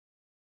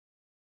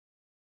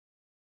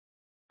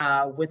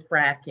with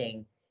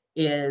fracking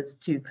is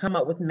to come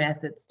up with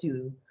methods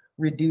to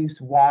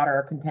reduce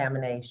water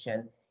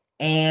contamination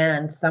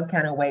and some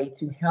kind of way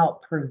to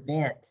help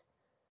prevent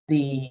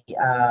the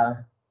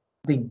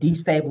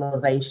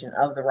destabilization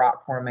of the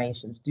rock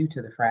formations due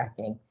to the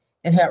fracking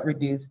and help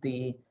reduce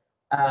the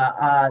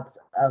odds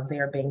of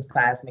there being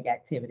seismic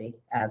activity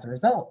as a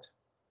result.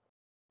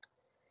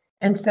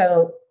 And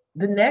so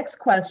the next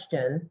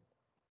question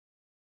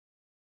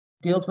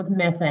deals with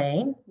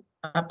methane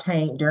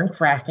obtained during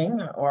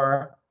fracking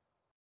or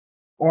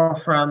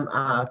from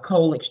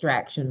coal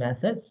extraction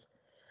methods.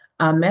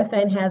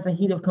 Methane has a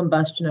heat of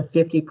combustion of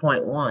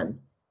 50.1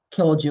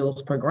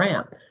 kilojoules per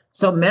gram.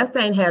 So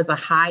methane has a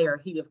higher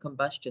heat of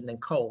combustion than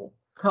coal.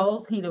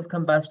 Coal's heat of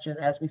combustion,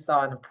 as we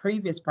saw in the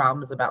previous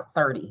problem, is about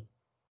 30.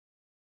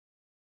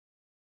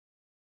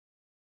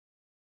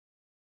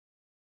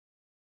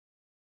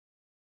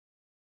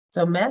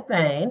 So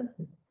methane,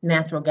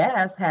 natural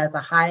gas, has a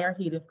higher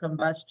heat of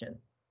combustion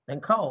than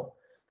coal.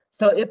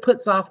 So it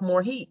puts off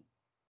more heat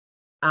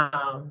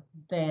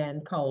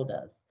than coal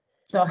does.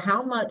 So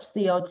how much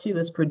CO2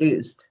 is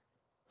produced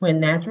when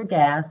natural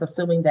gas,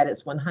 assuming that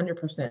it's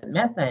 100%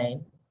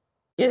 methane,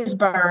 is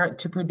burned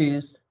to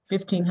produce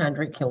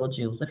 1,500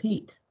 kilojoules of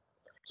heat?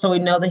 So we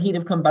know the heat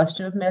of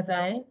combustion of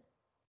methane.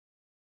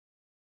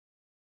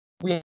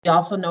 We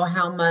also know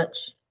how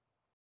much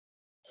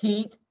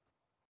heat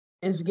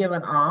is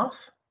given off.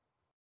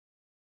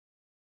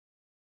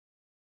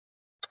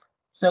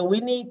 So we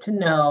need to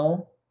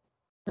know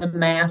the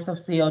mass of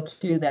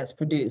CO2 that's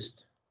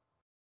produced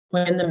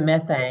when the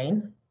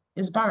methane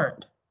is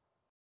burned.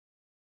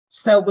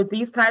 So with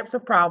these types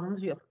of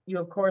problems, you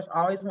of course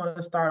always want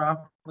to start off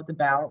with the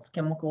balanced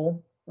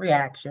chemical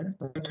reaction.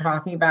 We're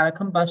talking about a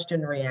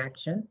combustion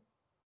reaction.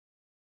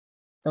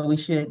 So we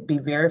should be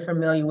very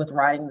familiar with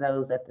writing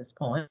those at this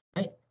point,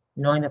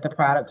 knowing that the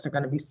products are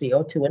going to be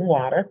CO2 and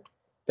water.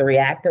 The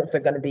reactants are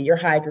going to be your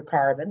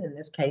hydrocarbon, in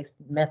this case,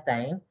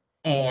 methane,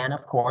 and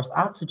of course,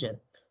 oxygen.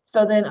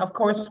 So then, of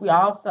course, we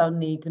also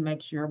need to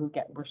make sure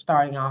we're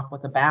starting off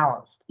with a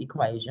balanced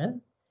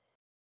equation.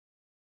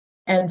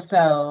 And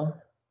so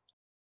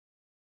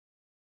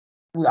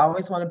we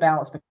always want to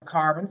balance the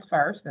carbons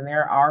first, and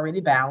they're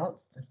already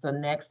balanced. So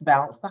next,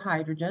 balance the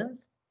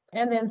hydrogens.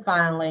 And then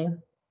finally,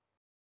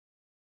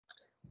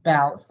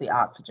 balance the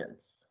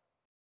oxygens.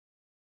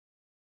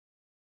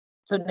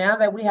 So now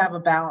that we have a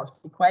balanced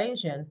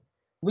equation,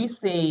 we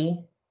see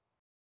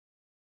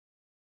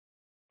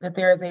that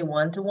there is a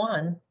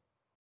 1-to-1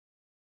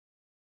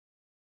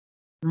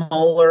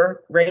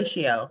 molar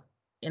ratio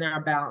in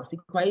our balanced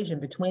equation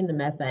between the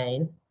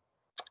methane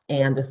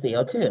and the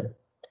CO2.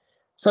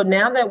 So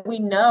now that we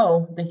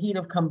know the heat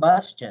of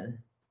combustion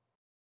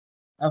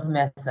of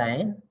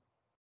methane,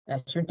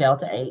 that's your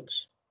delta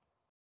H.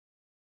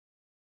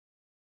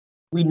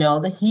 We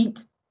know the heat,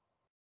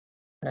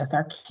 that's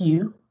our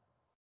Q.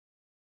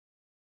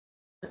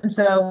 And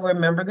so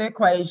remember the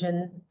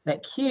equation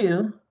that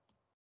Q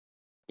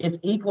is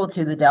equal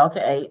to the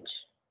delta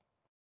H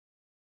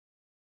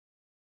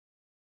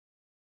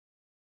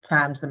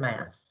times the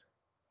mass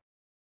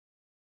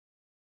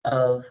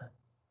of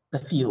the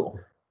fuel.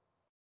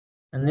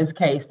 In this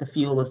case, the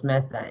fuel is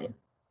methane.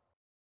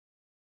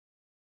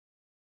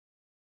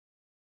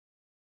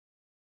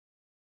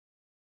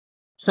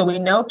 So we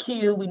know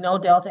Q, we know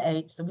delta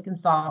H, so we can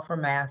solve for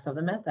mass of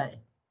the methane.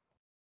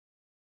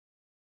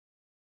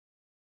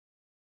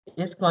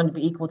 It's going to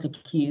be equal to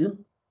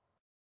Q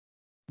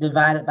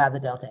divided by the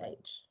delta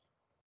H.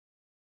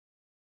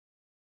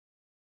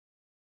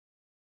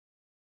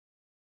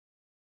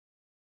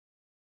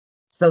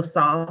 So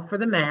solve for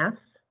the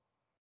mass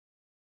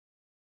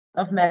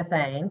of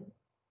methane.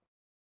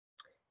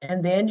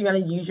 And then you're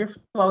going to use your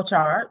flow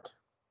chart.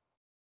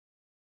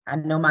 I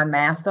know my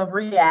mass of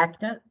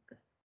reactant.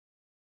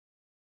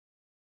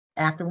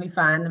 After we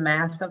find the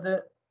mass of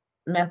the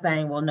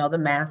methane, we'll know the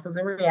mass of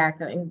the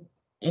reactant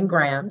in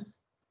grams.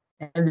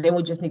 And then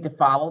we just need to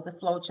follow the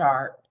flow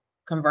chart,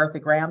 convert the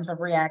grams of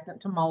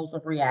reactant to moles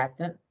of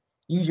reactant,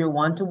 use your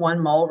 1-to-1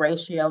 mole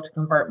ratio to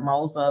convert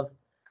moles of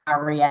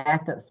our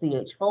reactant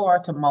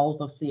CH4 to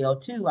moles of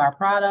CO2, our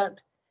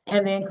product,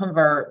 and then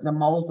convert the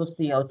moles of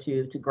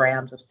CO2 to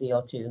grams of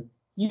CO2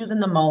 using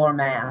the molar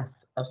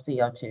mass of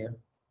CO2,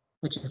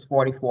 which is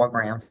 44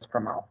 grams per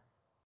mole.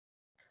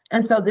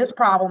 And so this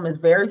problem is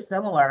very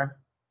similar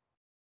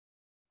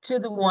to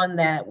the one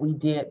that we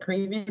did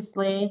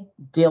previously,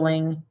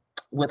 dealing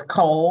with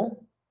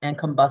coal and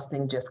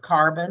combusting just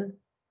carbon.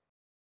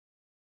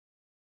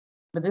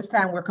 But this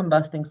time we're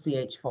combusting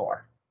CH4.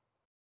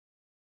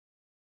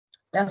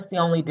 That's the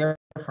only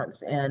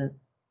difference in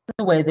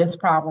the way this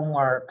problem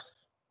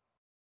works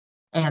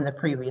and the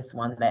previous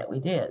one that we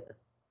did.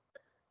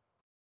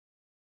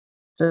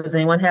 So does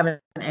anyone have an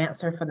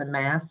answer for the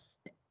mass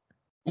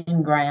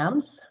in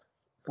grams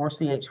for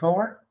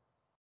CH4?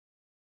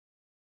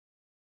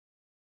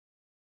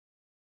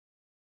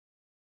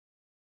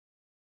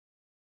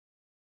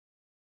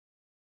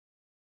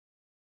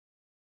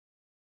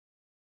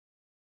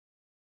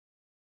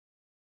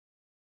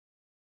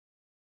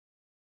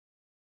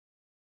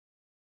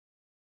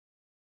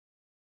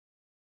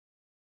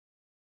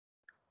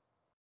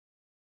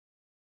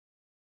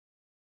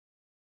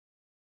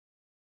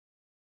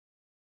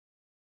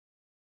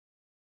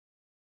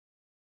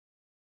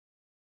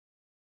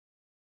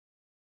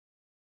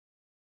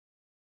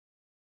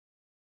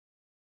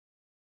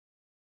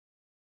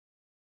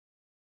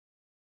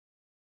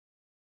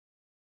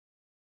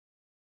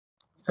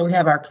 So we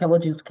have our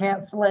kilojoules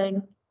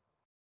canceling,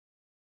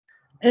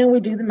 and we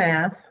do the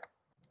math.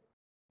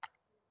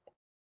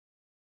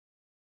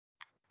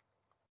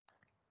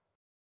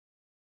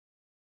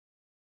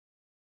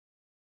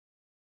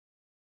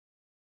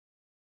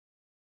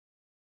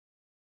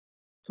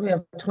 So we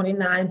have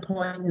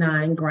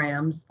 29.9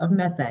 grams of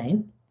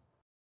methane.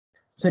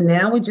 So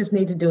now we just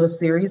need to do a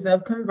series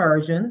of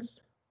conversions.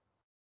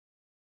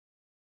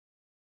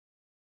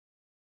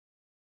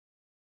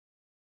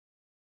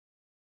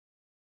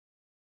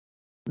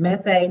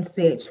 Methane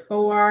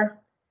CH4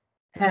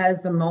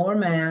 has a molar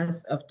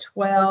mass of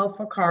 12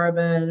 for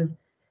carbon,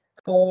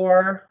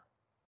 4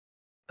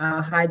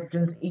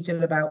 hydrogens, each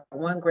at about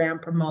 1 gram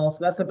per mole.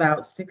 So that's about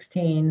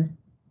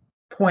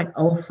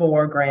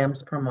 16.04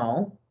 grams per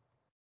mole.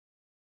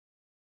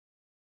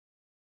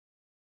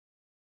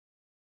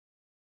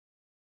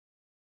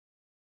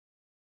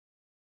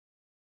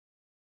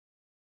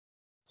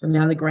 So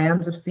now the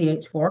grams of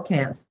CH4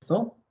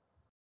 cancel.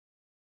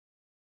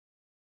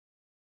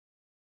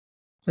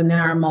 So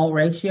now our mole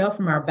ratio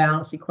from our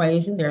balanced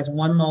equation, there's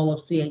 1 mole of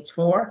CH4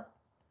 for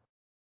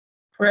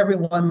every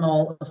 1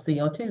 mole of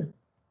CO2.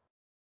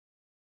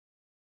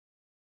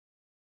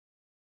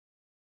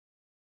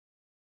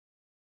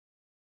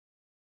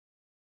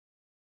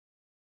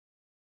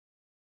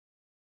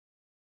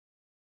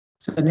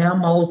 So now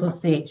moles of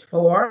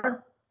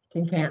CH4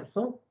 can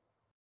cancel.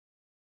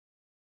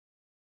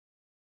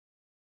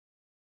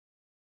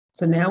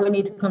 So now we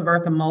need to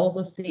convert the moles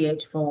of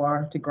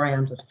CH4 to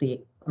grams of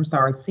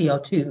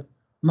CO2.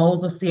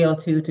 Moles of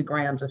CO2 to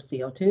grams of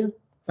CO2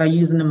 by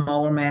using the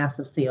molar mass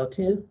of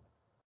CO2.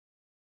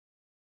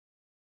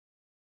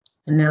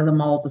 And now the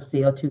moles of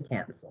CO2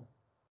 cancel.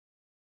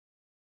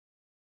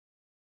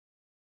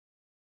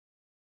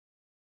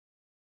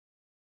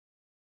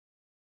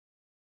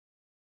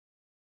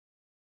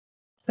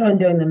 So in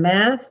doing the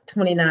math,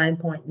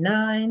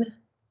 29.9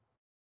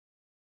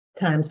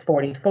 times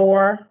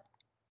 44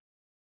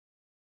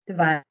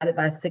 divided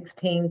by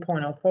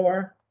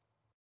 16.04,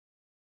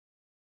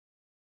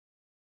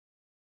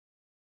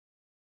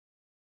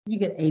 you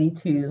get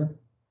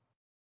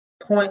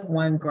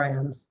 82.1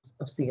 grams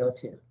of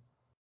CO2.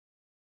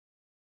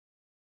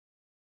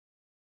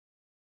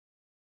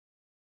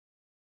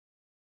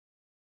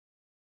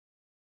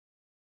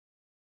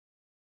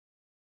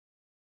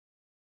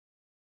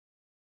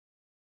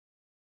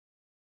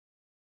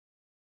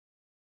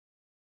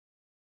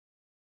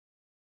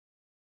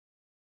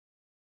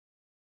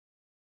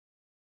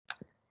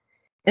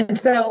 And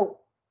so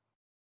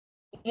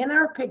in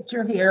our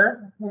picture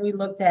here, when we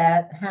looked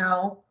at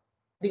how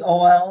the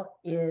oil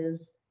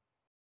is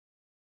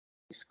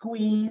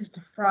squeezed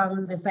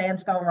from the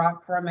sandstone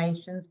rock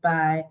formations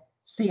by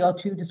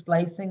CO2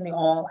 displacing the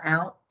oil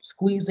out,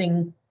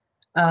 squeezing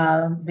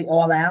the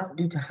oil out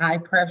due to high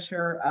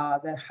pressure,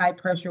 that high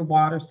pressure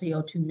water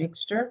CO2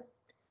 mixture.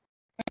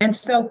 And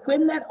so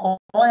when that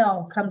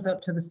oil comes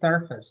up to the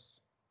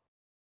surface,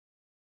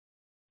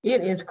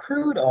 it is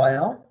crude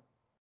oil,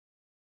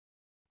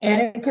 and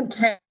it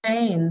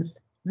contains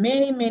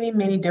many, many,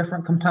 many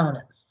different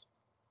components.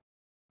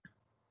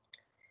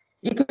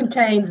 It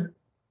contains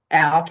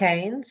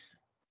alkanes,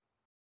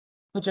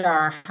 which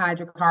are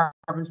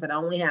hydrocarbons that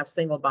only have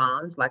single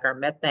bonds, like our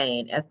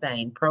methane,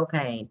 ethane,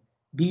 propane,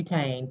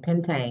 butane,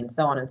 pentane,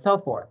 so on and so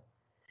forth.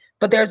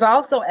 But there's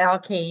also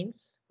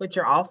alkenes, which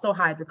are also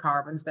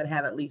hydrocarbons that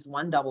have at least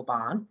one double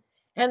bond.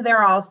 And there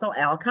are also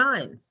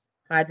alkynes,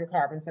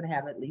 hydrocarbons that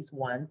have at least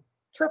one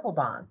triple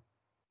bond.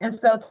 And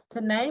so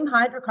to name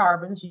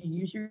hydrocarbons, you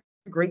use your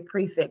Greek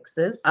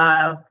prefixes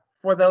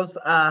for those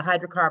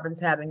hydrocarbons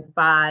having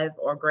 5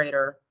 or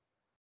greater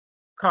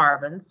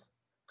carbons.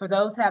 For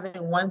those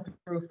having 1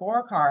 through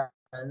 4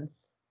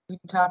 carbons, we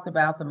talked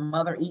about the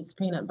mother eats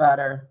peanut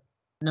butter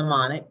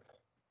mnemonic,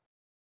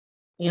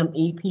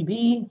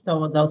 MEPB.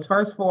 So those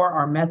first 4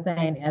 are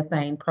methane,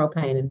 ethane,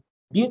 propane, and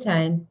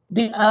butane.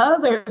 The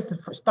others,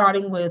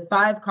 starting with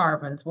 5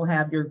 carbons, will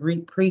have your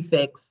Greek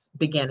prefix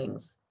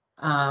beginnings.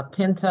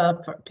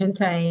 Penta for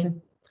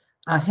pentane,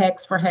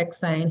 hex for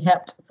hexane,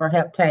 hept for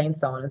heptane,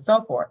 so on and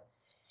so forth.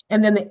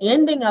 And then the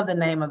ending of the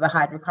name of the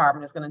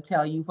hydrocarbon is going to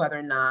tell you whether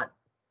or not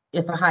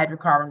it's a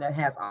hydrocarbon that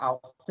has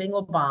all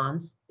single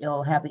bonds.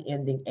 It'll have the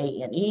ending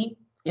ANE.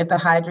 If the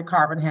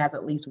hydrocarbon has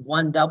at least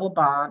one double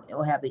bond,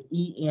 it'll have the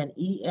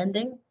ENE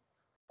ending.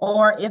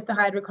 Or if the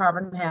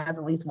hydrocarbon has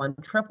at least one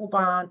triple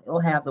bond,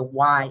 it'll have the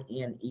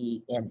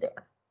YNE ending.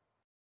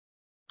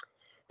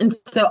 And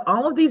so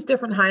all of these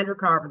different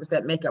hydrocarbons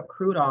that make up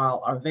crude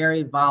oil are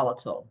very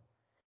volatile.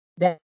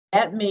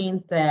 That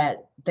means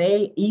that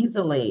they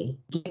easily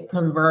get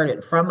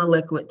converted from a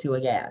liquid to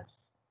a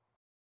gas.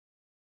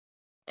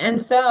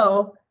 And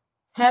so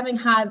having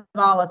high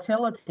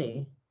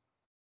volatility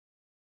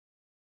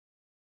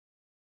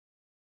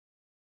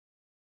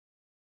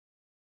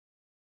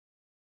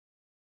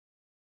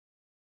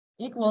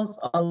equals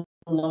a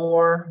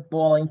lower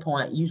boiling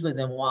point, usually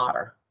than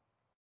water.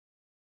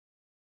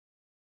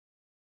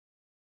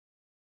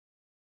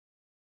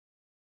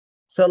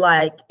 So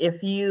like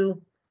if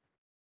you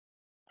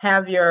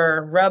have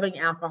your rubbing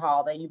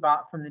alcohol that you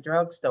bought from the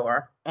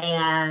drugstore,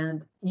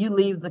 and you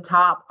leave the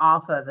top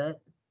off of it.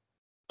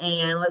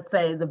 And let's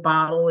say the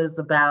bottle is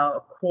about a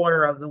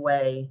quarter of the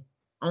way,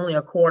 only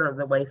a quarter of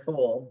the way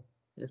full.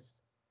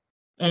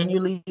 And you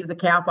leave the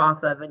cap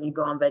off of it and you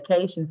go on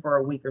vacation for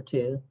a week or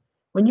two.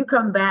 When you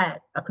come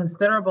back, a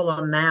considerable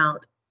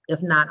amount,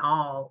 if not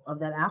all, of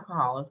that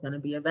alcohol is going to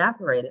be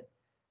evaporated.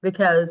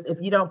 Because if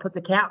you don't put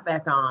the cap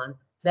back on,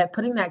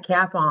 putting that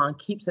cap on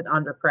keeps it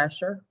under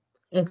pressure.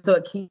 And so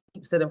it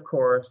keeps it, of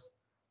course,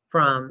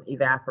 from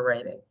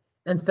evaporating.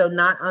 And so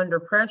not under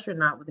pressure,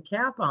 not with the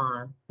cap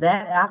on,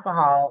 that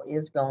alcohol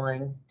is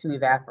going to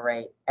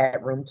evaporate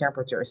at room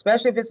temperature,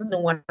 especially if it's in the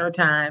winter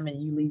time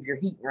and you leave your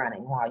heat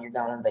running while you're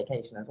going on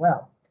vacation as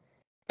well.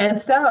 And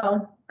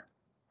so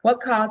what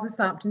causes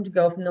something to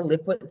go from the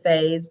liquid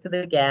phase to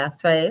the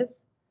gas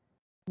phase?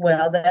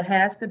 Well, that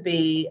has to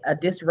be a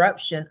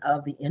disruption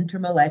of the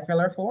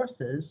intermolecular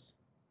forces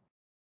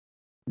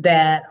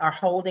that are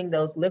holding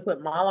those liquid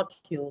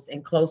molecules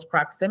in close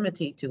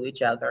proximity to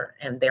each other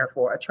and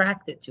therefore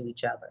attracted to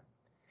each other.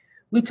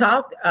 We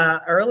talked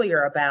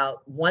earlier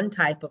about one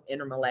type of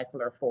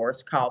intermolecular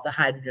force called the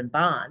hydrogen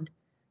bond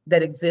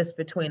that exists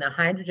between a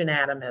hydrogen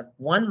atom of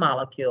one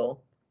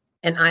molecule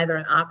and either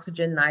an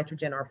oxygen,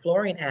 nitrogen, or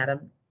fluorine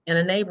atom in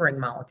a neighboring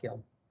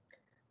molecule.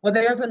 Well,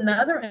 there's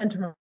another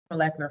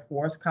intermolecular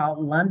force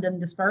called London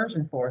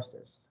dispersion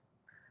forces.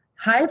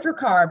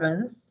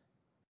 Hydrocarbons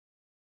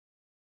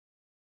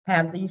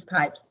have these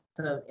types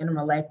of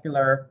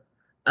intermolecular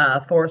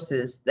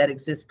forces that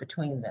exist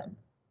between them.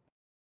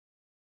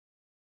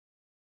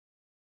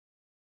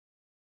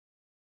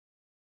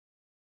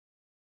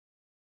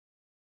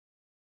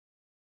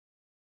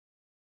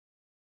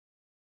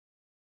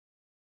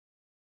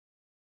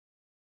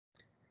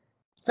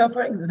 So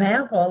for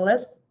example,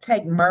 let's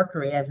take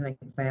mercury as an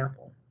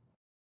example.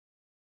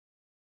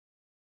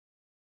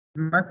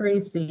 Mercury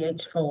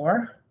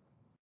CH4.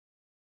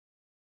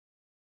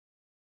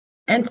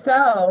 And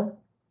so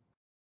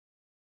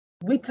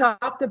we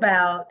talked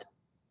about,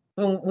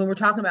 when we're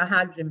talking about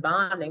hydrogen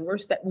bonding,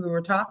 we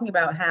were talking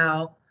about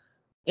how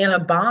in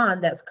a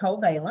bond that's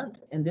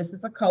covalent, and this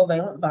is a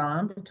covalent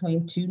bond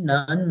between two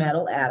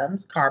non-metal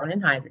atoms, carbon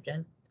and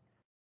hydrogen.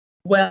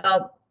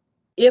 Well,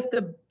 if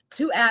the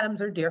two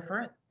atoms are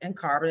different and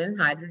carbon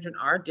and hydrogen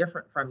are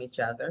different from each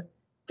other,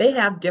 they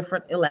have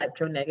different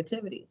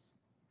electronegativities.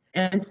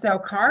 And so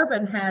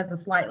carbon has a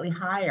slightly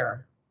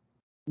higher,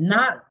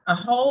 not a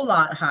whole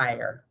lot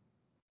higher,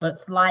 but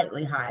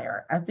slightly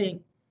higher. I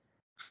think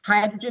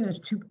hydrogen is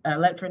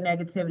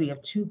electronegativity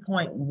of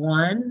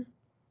 2.1.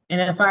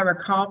 And if I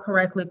recall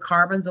correctly,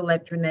 carbon's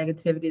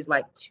electronegativity is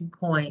like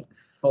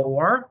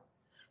 2.4.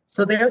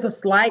 So there's a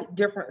slight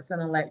difference in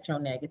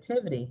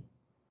electronegativity.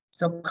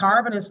 So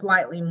carbon is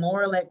slightly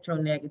more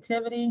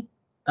electronegative.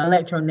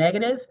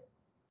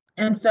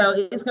 And so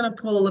it's going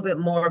to pull a little bit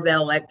more of that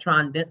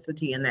electron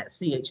density in that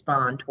CH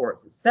bond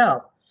towards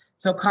itself.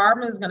 So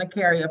carbon is going to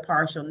carry a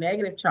partial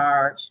negative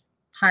charge.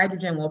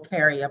 Hydrogen will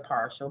carry a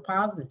partial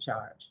positive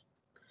charge.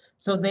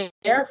 So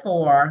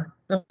therefore,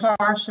 the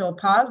partial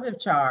positive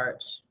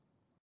charge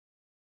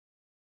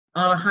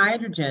on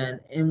hydrogen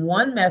in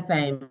one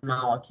methane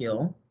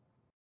molecule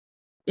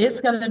is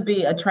going to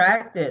be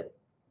attracted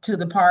to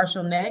the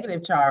partial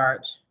negative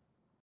charge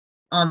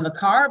on the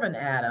carbon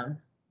atom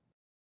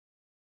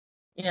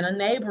in a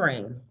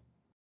neighboring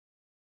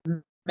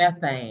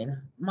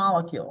methane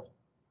molecule.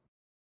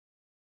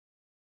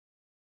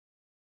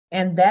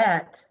 And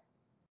that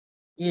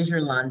is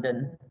your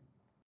London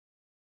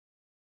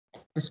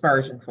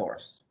dispersion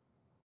force.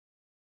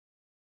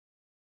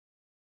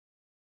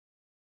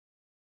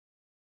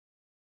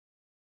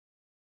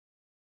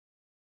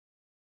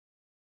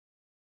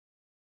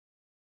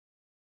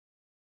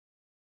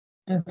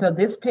 And so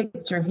this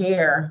picture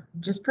here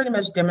just pretty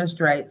much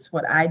demonstrates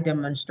what I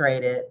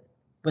demonstrated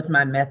with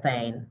my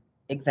methane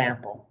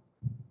example.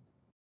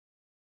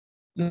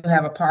 You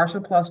have a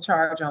partial plus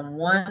charge on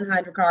one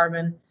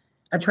hydrocarbon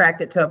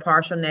attracted to a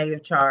partial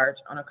negative charge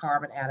on a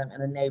carbon atom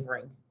in a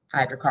neighboring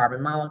hydrocarbon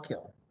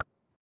molecule.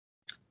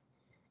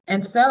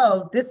 And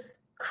so this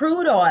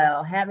crude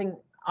oil having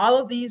all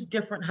of these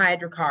different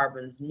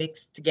hydrocarbons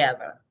mixed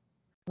together.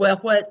 Well,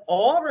 what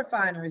oil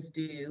refineries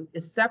do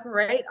is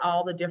separate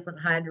all the different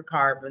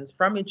hydrocarbons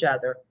from each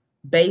other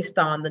based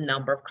on the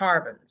number of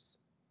carbons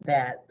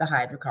that the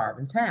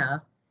hydrocarbons have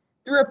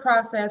through a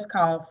process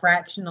called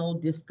fractional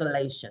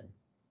distillation.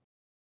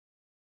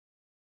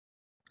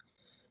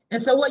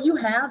 And so what you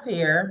have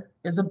here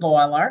is a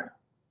boiler,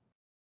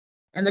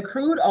 and the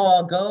crude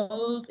oil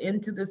goes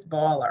into this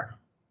boiler.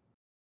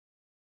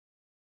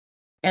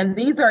 And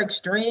these are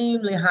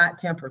extremely hot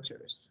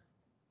temperatures.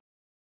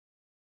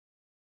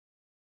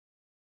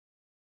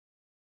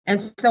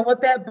 And so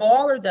what that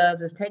boiler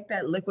does is take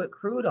that liquid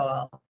crude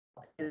oil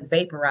and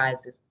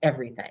vaporizes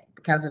everything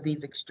because of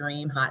these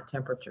extreme hot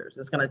temperatures.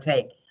 It's going to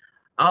take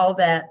all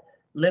that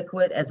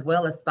liquid as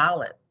well as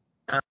solid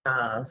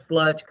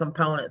sludge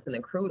components in the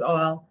crude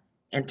oil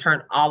and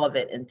turn all of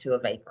it into a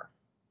vapor.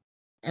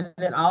 And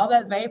then all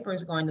that vapor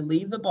is going to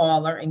leave the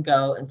boiler and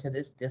go into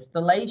this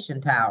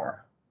distillation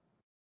tower.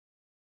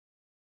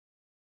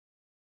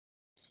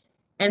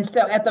 And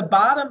so at the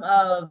bottom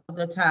of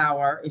the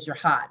tower is your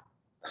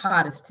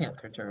hottest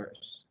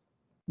temperatures,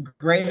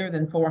 greater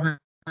than 400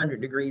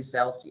 degrees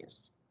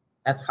Celsius.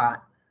 That's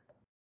hot.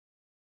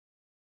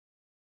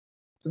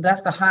 So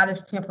that's the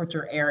hottest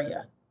temperature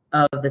area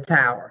of the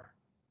tower.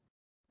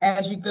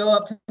 As you go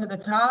up to the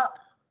top,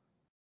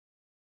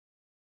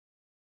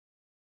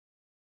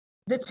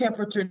 the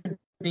temperature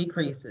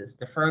decreases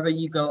the further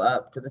you go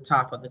up to the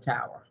top of the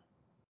tower.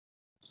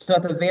 So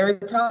at the very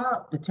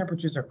top, the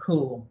temperatures are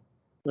cool,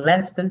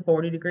 less than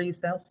 40 degrees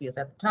Celsius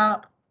at the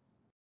top,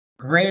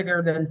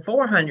 greater than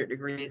 400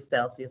 degrees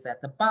Celsius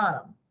at the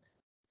bottom.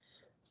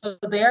 So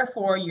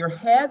therefore, your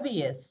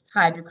heaviest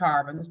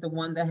hydrocarbons, the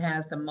one that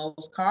has the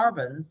most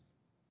carbons,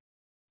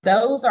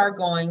 those are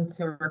going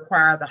to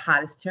require the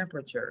hottest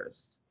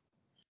temperatures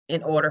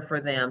in order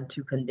for them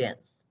to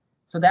condense.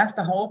 So that's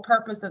the whole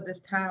purpose of this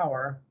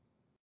tower,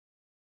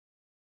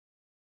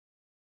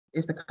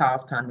 is to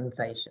cause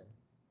condensation.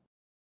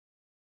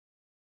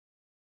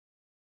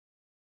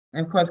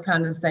 And of course,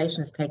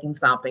 condensation is taking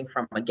something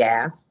from a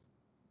gas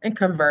and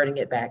converting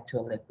it back to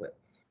a liquid.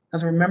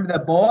 Because remember, the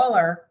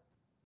boiler,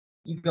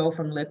 you go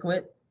from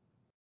liquid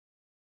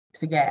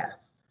to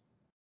gas.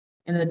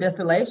 In the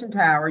distillation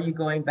tower, you're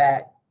going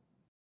back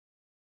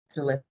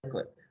to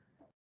liquid.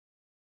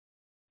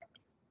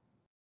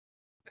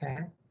 Okay.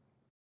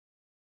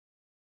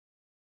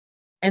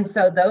 And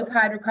so those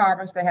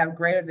hydrocarbons that have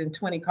greater than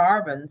 20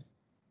 carbons,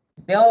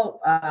 they'll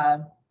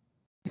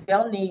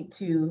need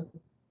to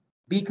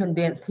be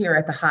condensed here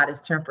at the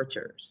hottest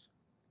temperatures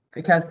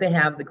because they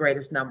have the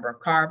greatest number of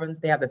carbons,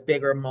 they have the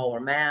bigger molar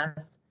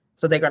mass,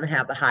 so they're going to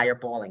have the higher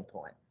boiling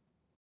point.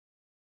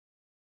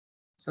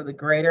 So the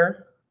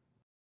greater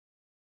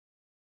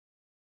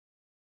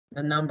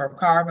the number of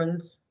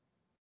carbons,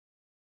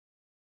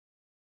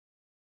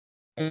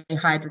 a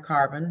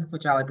hydrocarbon,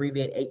 which I'll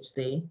abbreviate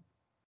HC,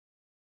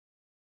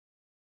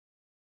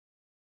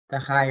 the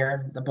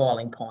higher the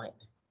boiling point.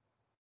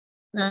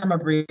 Now I'm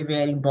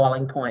abbreviating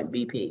boiling point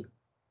BP.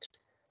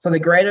 So the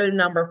greater the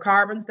number of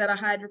carbons that a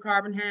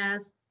hydrocarbon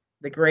has,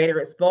 the greater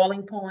its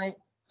boiling point.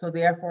 So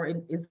therefore,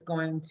 it is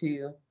going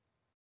to,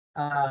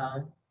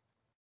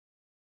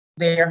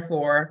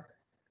 therefore,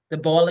 the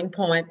boiling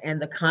point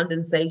and the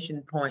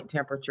condensation point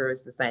temperature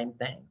is the same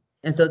thing.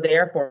 And so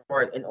therefore,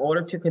 in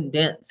order to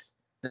condense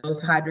those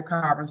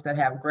hydrocarbons that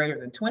have greater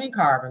than 20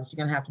 carbons, you're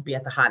going to have to be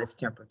at the hottest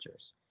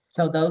temperatures.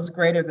 So those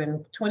greater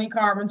than 20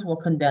 carbons will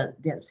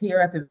condense here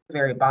at the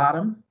very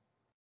bottom.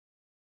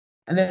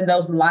 And then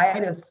those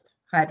lightest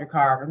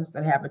hydrocarbons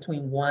that have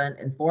between 1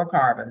 and 4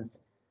 carbons,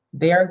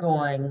 they're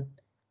going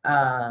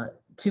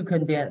to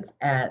condense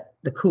at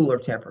the cooler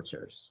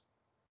temperatures.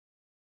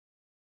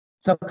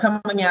 So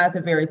coming out at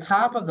the very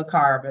top of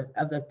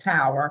the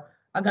tower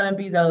are going to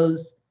be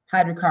those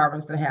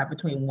hydrocarbons that have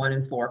between 1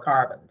 and 4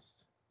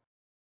 carbons.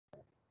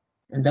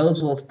 And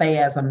those will stay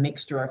as a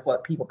mixture of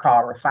what people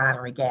call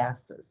refinery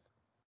gases.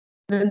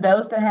 Then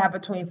those that have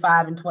between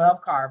 5 and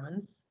 12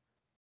 carbons,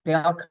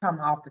 they'll come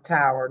off the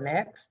tower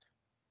next,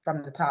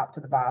 from the top to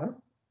the bottom.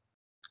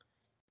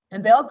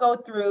 And they'll go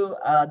through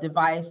a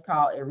device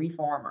called a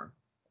reformer.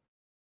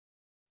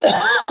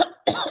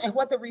 And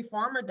what the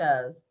reformer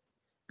does,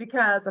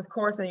 because of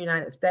course in the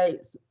United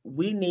States,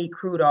 we need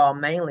crude oil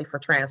mainly for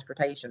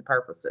transportation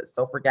purposes.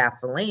 So for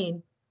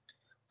gasoline,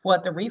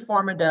 what the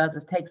reformer does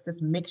is takes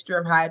this mixture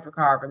of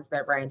hydrocarbons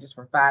that ranges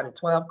from 5 to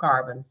 12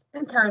 carbons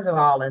and turns it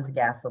all into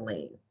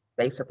gasoline.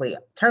 Basically,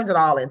 turns it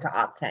all into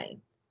octane.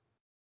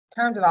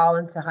 Turns it all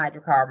into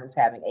hydrocarbons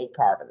having 8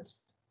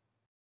 carbons.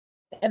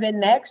 And then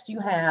next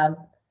you have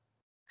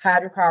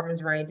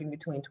hydrocarbons ranging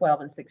between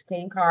 12 and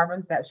 16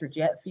 carbons. That's your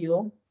jet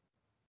fuel.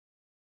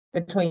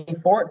 Between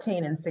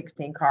 14 and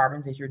 16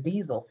 carbons is your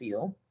diesel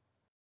fuel.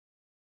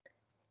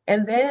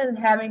 And then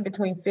having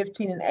between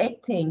 15 and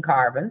 18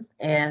 carbons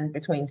and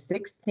between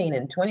 16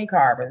 and 20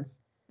 carbons,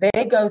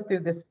 they go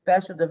through this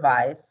special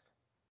device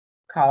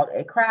called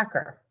a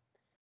cracker.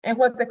 And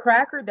what the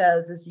cracker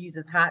does is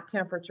uses hot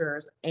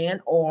temperatures and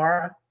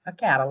or a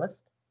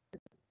catalyst.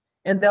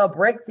 And they'll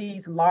break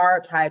these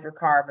large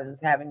hydrocarbons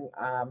having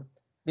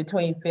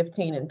between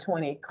 15 and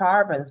 20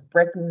 carbons,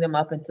 breaking them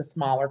up into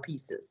smaller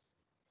pieces.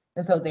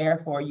 And so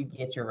therefore you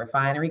get your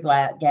refinery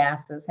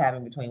gases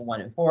having between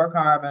 1 and 4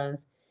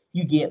 carbons.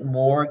 You get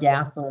more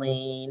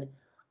gasoline,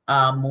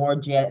 more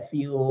jet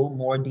fuel,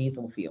 more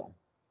diesel fuel.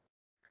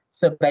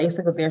 So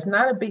basically there's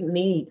not a big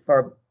need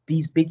for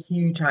these big,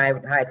 huge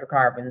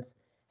hydrocarbons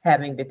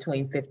having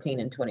between 15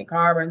 and 20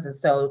 carbons. And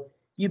so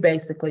you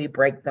basically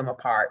break them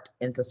apart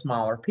into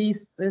smaller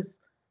pieces,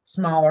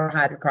 smaller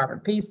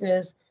hydrocarbon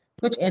pieces,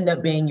 which end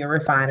up being your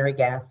refinery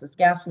gases,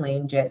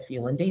 gasoline, jet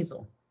fuel, and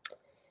diesel.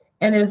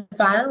 And then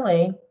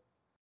finally,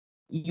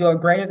 your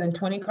greater than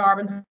 20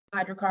 carbon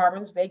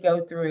hydrocarbons, they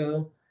go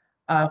through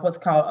what's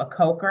called a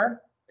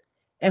coker.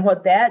 And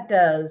what that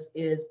does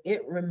is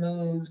it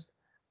removes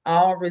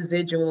all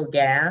residual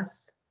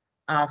gas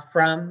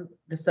from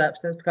the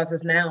substance because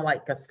it's now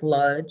like a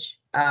sludge.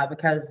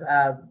 because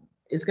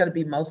it's going to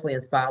be mostly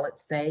in solid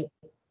state.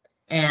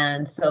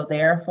 And so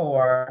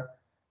therefore,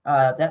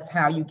 that's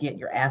how you get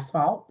your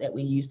asphalt that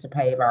we use to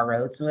pave our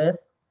roads with.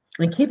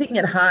 And keeping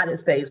it hot, it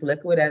stays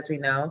liquid, as we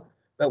know.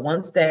 But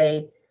once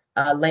they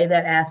lay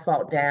that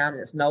asphalt down,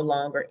 and it's no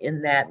longer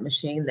in that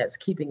machine that's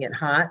keeping it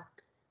hot,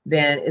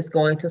 then it's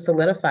going to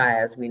solidify,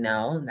 as we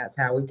know, and that's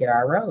how we get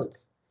our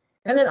roads.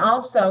 And then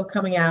also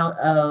coming out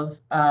of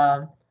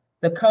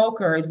the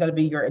coker is going to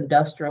be your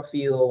industrial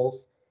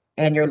fuels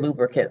and your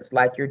lubricants,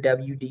 like your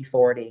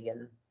WD-40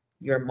 and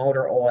your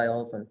motor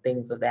oils and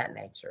things of that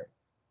nature.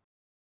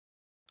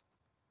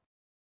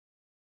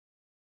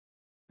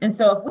 And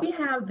so if we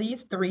have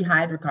these 3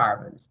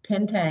 hydrocarbons,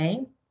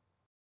 pentane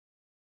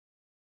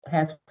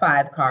has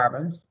 5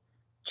 carbons,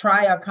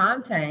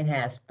 trioxane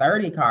has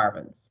 30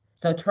 carbons.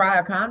 So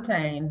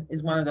trioxane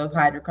is one of those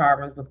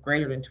hydrocarbons with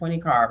greater than 20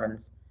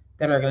 carbons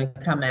that are going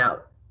to come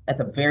out at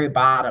the very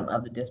bottom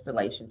of the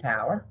distillation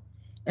tower.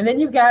 And then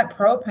you've got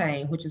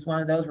propane, which is one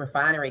of those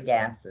refinery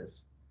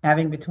gases,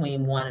 having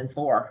between 1 and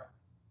 4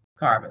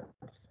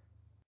 carbons.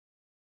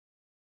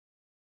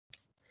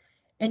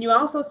 And you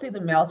also see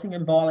the melting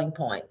and boiling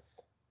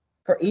points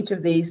for each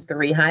of these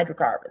 3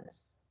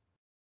 hydrocarbons.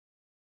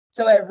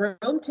 So at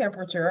room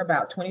temperature,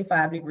 about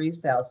 25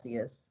 degrees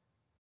Celsius,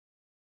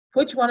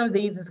 which one of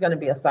these is going to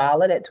be a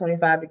solid at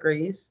 25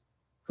 degrees?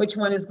 Which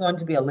one is going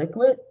to be a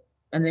liquid?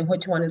 And then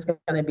which one is going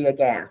to be a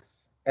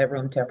gas at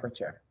room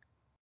temperature?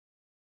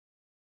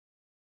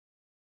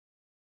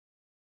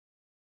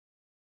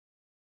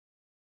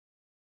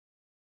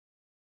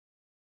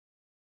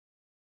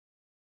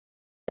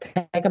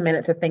 Take a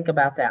minute to think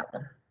about that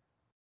one.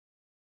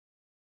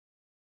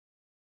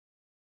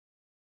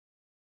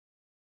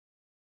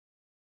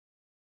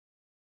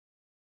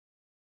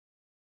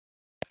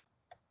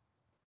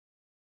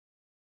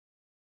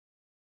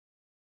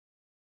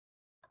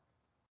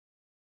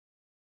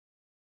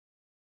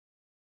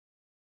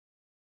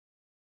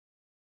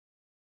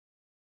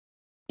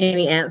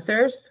 Any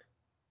answers?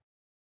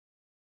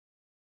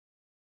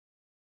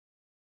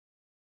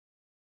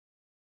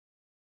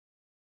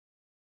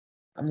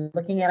 I'm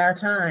looking at our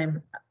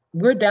time.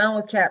 We're done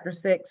with chapter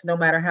 6, no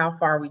matter how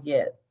far we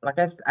get. Like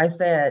I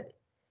said,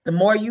 the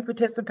more you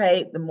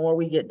participate, the more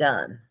we get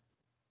done.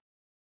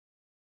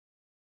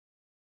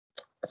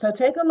 So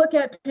take a look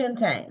at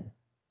pentane.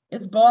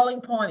 Its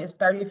boiling point is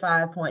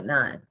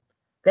 35.9.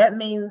 That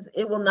means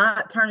it will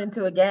not turn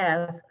into a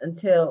gas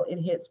until it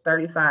hits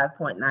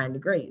 35.9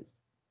 degrees.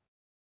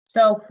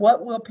 So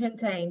what will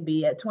pentane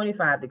be at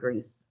 25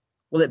 degrees?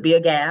 Will it be a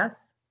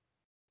gas?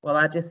 Well,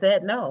 I just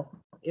said no,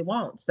 it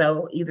won't.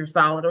 So either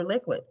solid or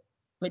liquid.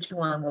 Which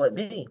one will it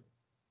be?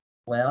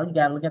 Well, you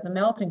got to look at the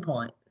melting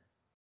point.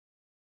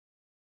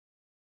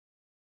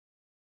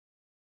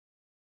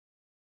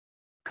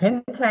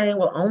 Pentane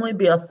will only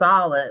be a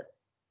solid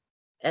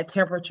at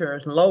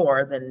temperatures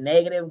lower than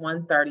negative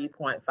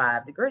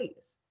 130.5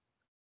 degrees.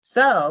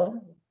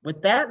 So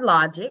with that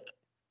logic,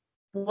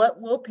 what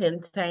will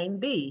pentane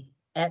be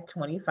at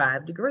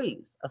 25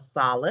 degrees? A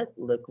solid,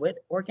 liquid,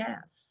 or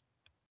gas?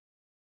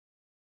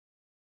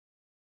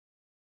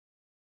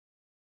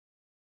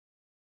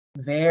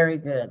 Very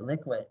good,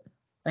 liquid.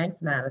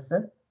 Thanks,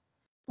 Madison.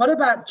 What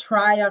about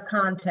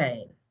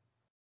trioxane?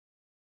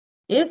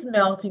 Its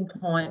melting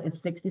point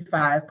is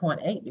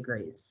 65.8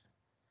 degrees,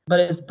 but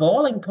its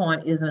boiling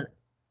point isn't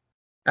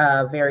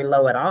very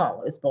low at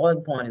all. Its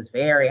boiling point is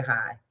very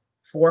high,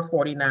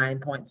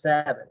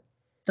 449.7.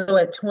 So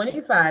at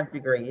 25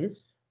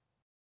 degrees,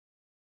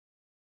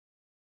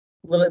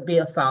 will it be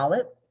a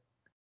solid?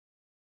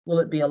 Will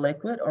it be a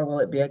liquid, or will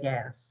it be a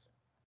gas?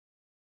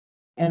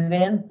 And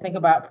then think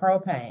about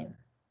propane.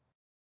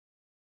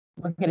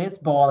 Look at its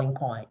boiling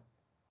point.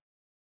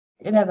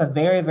 It has a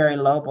very, very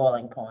low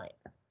boiling point.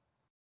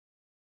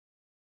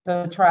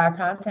 So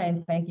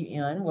trioxane, thank you,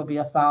 Ewan, will be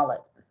a solid.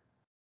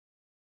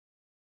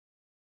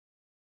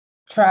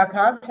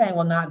 Trioxane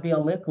will not be a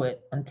liquid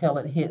until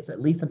it hits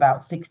at least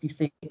about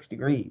 66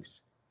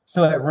 degrees.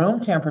 So at room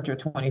temperature,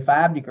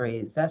 25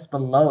 degrees, that's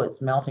below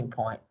its melting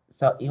point.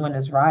 So Ewan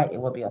is right, it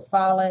will be a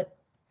solid.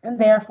 And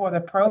therefore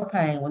the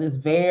propane with its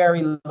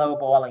very low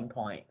boiling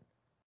point,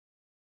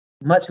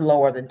 much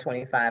lower than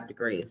 25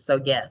 degrees. So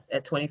yes,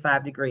 at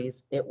 25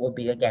 degrees, it will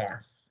be a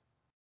gas.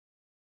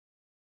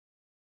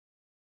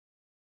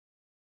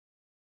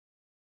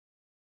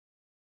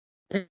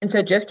 And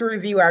so just to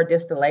review our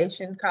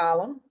distillation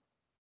column,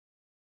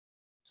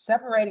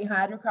 separating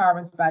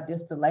hydrocarbons by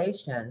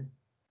distillation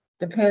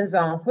depends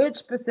on which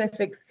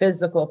specific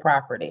physical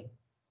property?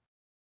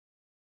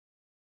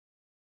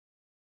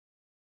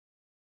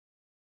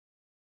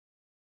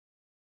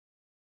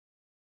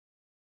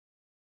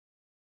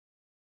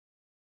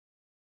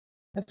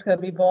 That's going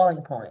to be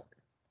boiling point.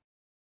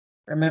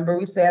 Remember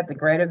we said the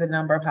greater the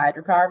number of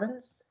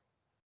hydrocarbons,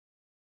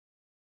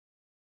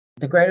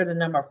 the greater the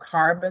number of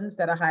carbons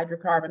that a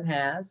hydrocarbon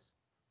has,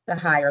 the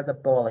higher the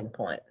boiling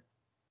point.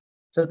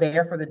 So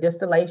therefore the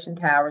distillation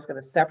tower is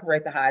going to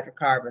separate the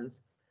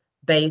hydrocarbons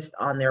based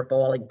on their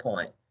boiling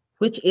point,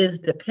 which is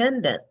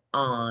dependent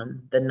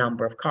on the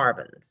number of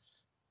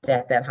carbons.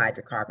 that that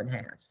hydrocarbon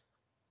has.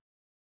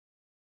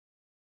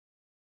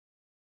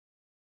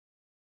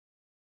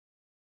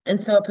 And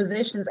so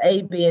positions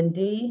A, B, and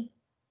D,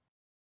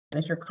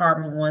 that's your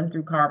carbon 1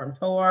 through carbon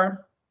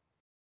 4.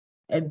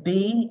 At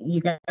B,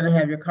 you're going to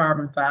have your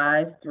carbon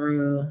 5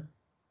 through,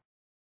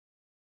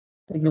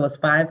 I think it was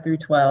 5 through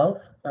 12,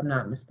 if I'm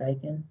not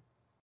mistaken.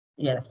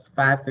 Yes,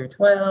 5 through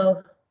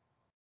 12.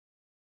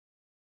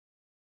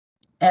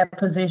 At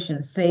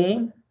position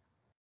C,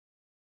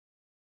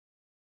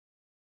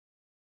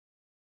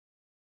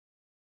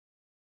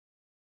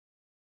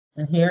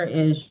 and here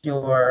is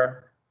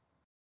your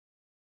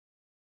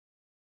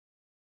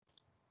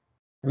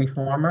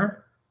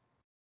reformer.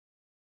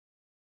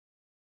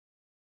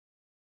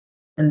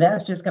 And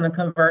that's just going to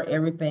convert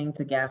everything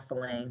to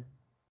gasoline.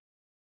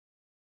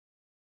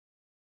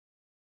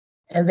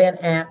 And then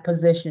at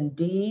position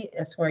D,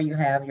 is where you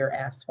have your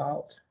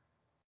asphalt.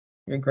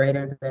 You're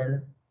greater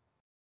than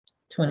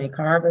 20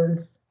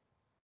 carbons,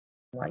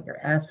 like your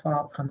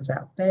asphalt comes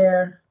out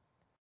there.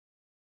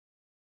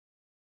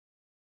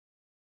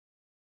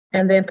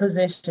 And then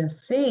position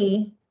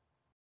C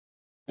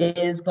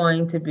is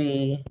going to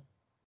be,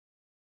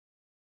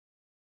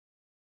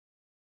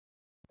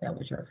 that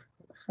was your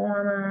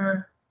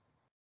reformer.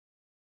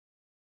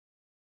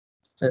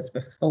 So it's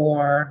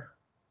before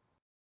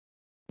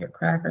your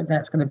cracker,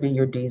 that's going to be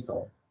your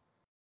diesel.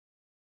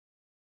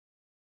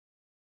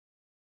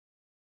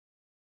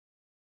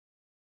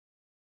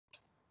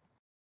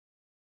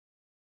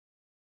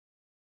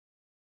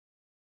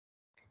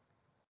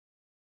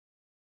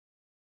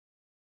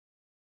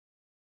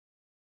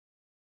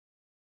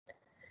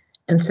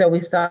 And so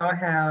we saw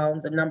how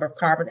the number of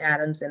carbon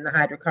atoms in the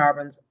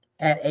hydrocarbons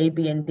at A,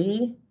 B, and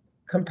D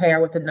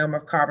compare with the number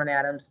of carbon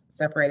atoms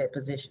separated at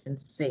position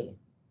C.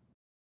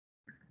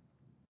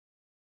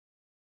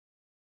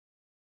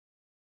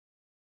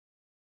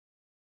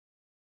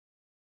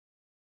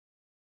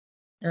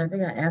 And I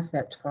think I asked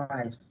that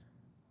twice.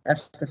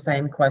 That's the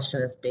same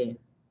question as B.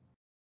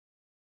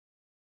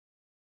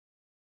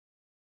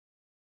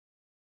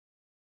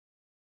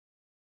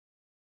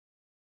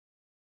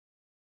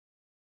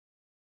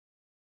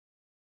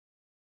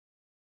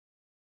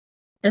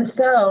 And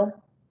so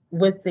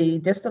with the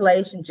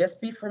distillation,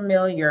 just be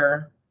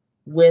familiar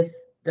with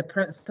the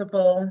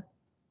principle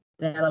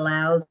that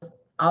allows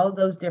all of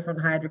those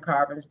different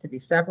hydrocarbons to be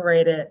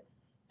separated.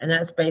 And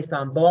that's based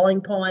on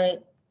boiling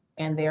point.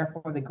 And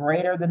therefore, the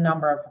greater the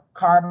number of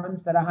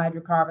carbons that a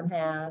hydrocarbon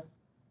has,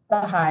 the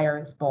higher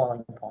its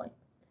boiling point.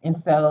 And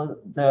so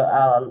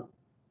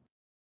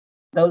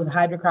those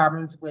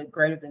hydrocarbons with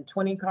greater than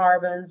 20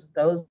 carbons,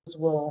 those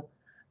will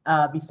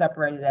be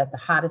separated at the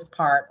hottest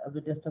part of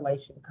the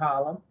distillation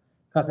column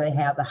because they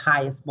have the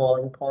highest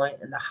boiling point,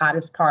 and the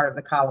hottest part of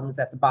the column is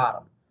at the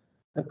bottom.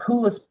 The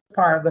coolest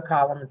part of the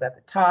column is at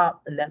the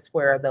top, and that's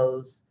where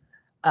those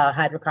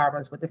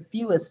hydrocarbons with the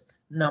fewest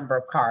number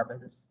of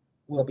carbons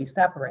will be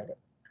separated.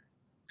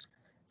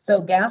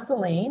 So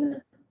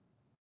gasoline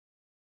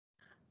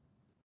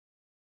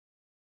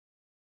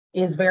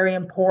is very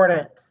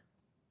important,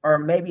 or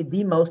maybe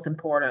the most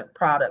important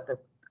product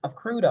of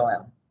crude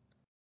oil.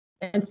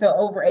 And so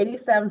over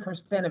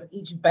 87% of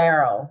each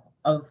barrel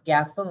of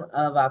gasoline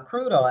of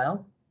crude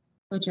oil,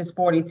 which is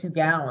 42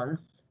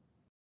 gallons,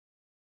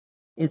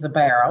 is a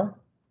barrel.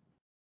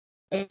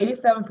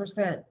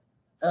 87%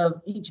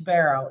 of each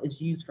barrel is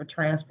used for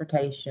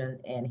transportation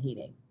and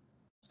heating.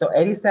 So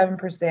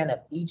 87% of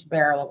each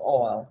barrel of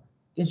oil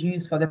is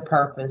used for the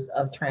purpose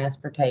of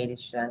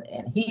transportation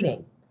and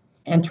heating.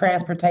 And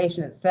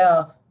transportation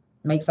itself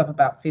makes up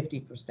about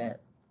 50%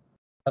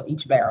 of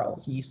each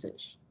barrel's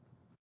usage.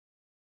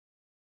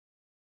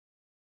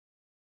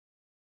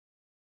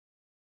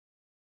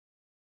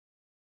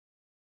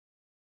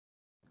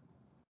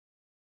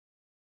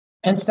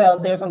 And so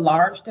there's a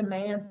large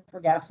demand for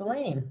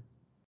gasoline.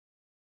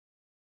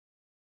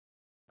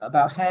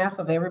 About half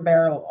of every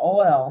barrel of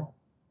oil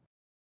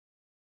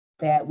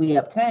that we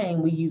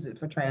obtain, we use it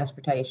for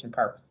transportation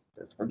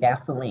purposes, for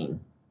gasoline.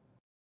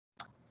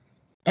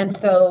 And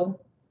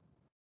so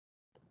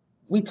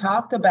we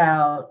talked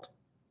about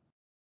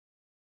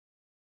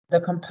the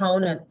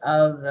component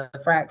of the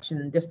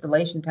fraction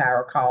distillation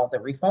tower called the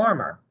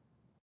reformer.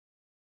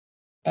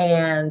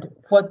 And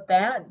what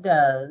that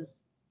does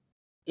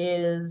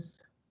is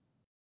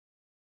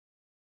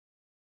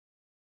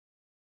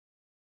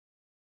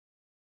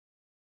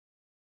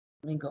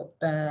let me go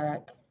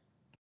back.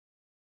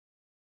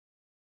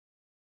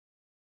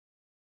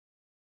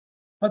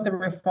 What the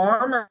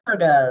reformer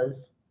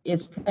does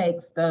is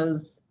takes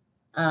those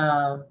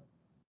carbon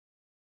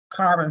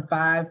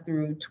 5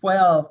 through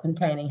 12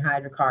 containing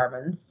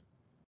hydrocarbons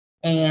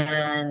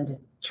and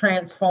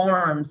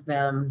transforms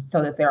them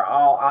so that they're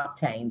all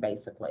octane,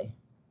 basically.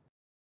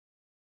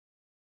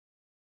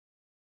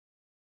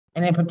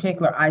 And in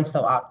particular,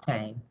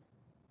 isooctane,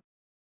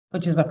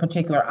 which is a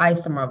particular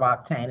isomer of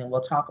octane, and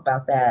we'll talk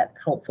about that.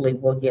 Hopefully,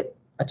 we'll get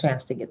a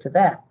chance to get to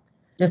that.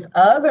 This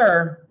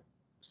other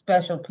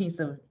special piece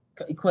of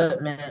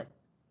equipment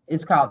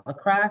is called the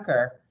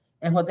cracker,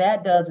 And what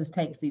that does is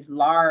takes these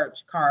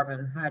large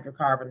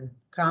hydrocarbon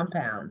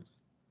compounds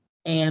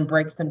and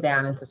breaks them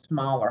down into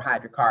smaller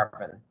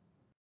hydrocarbon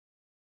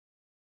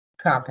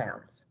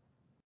compounds.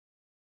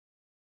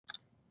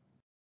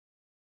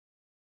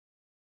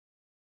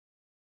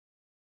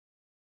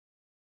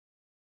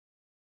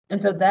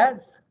 And so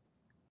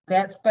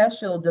that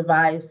special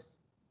device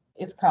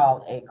is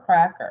called a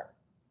cracker.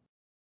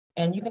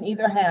 And you can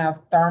either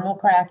have thermal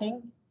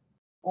cracking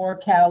or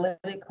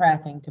catalytic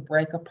cracking to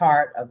break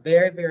apart a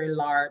very, very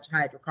large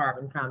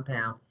hydrocarbon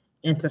compound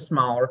into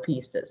smaller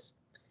pieces.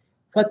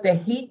 What the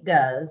heat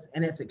does,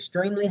 and it's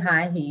extremely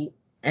high heat,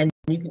 and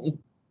you can,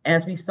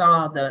 as we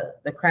saw, the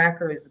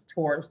cracker is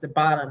towards the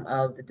bottom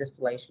of the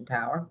distillation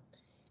tower,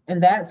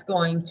 and that's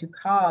going to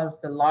cause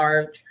the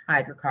large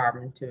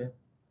hydrocarbon to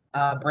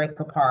break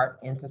apart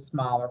into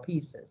smaller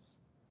pieces.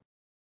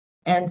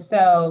 And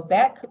so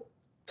that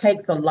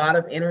takes a lot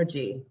of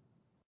energy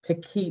to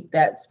keep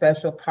that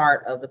special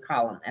part of the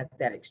column at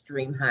that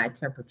extreme high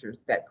temperatures,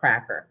 that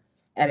cracker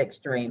at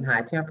extreme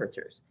high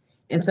temperatures.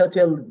 And so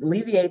to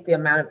alleviate the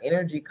amount of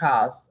energy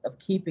costs of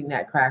keeping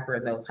that cracker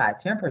in those high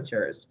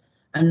temperatures,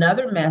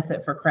 another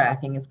method for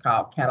cracking is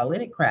called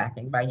catalytic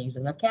cracking by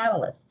using a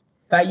catalyst.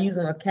 By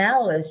using a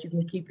catalyst, you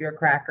can keep your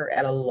cracker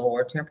at a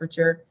lower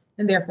temperature,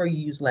 and therefore you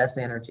use less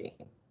energy.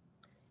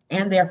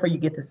 And therefore you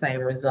get the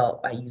same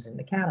result by using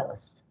the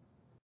catalyst.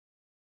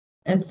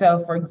 And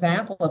so, for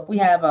example, if we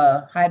have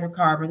a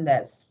hydrocarbon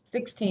that's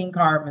 16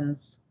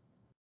 carbons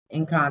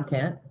in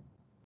content,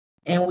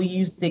 and we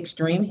use the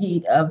extreme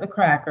heat of the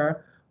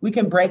cracker, we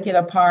can break it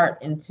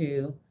apart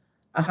into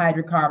a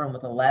hydrocarbon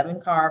with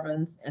 11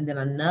 carbons, and then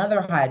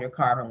another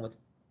hydrocarbon with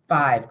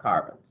 5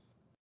 carbons.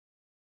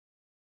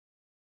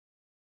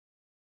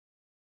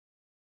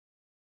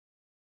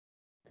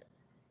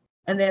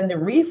 And then the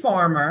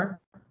reformer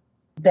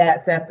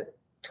that's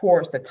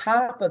towards the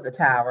top of the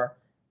tower,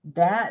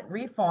 that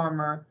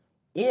reformer,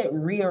 it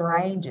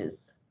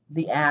rearranges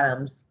the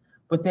atoms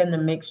within the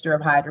mixture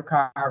of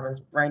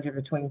hydrocarbons ranging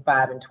between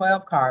 5 and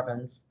 12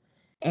 carbons,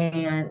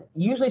 and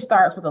usually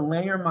starts with a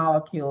linear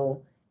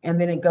molecule,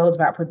 and then it goes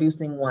about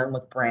producing one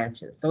with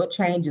branches. So it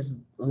changes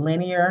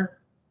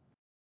linear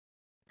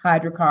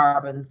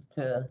hydrocarbons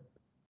to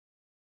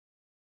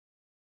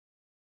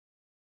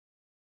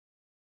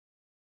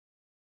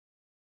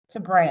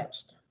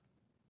branched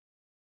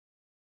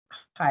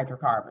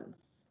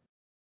hydrocarbons.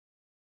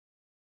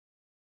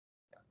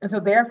 And so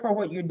therefore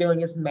what you're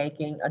doing is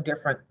making a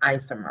different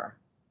isomer.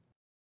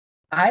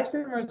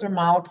 Isomers are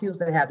molecules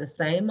that have the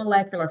same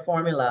molecular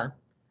formula,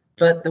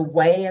 but the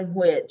way in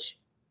which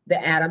the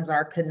atoms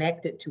are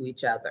connected to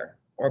each other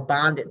or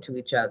bonded to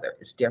each other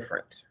is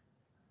different.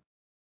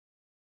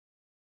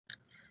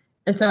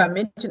 And so I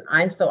mentioned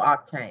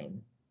isooctane.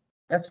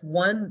 That's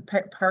one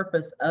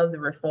purpose of the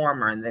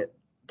reformer and the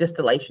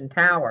distillation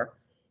tower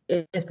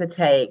is to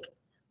take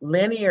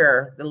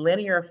the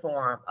linear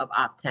form of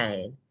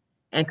octane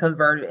and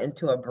convert it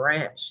into a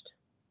branched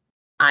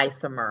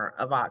isomer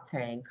of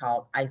octane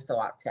called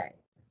isooctane.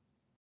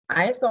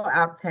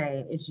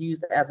 Isooctane is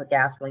used as a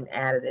gasoline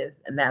additive,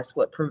 and that's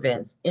what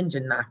prevents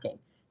engine knocking.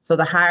 So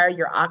the higher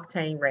your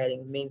octane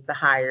rating means the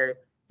higher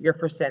your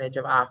percentage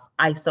of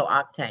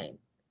isooctane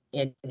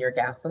in your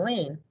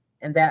gasoline,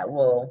 and that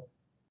will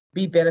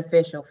be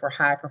beneficial for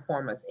high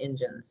performance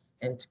engines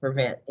and to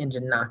prevent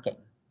engine knocking.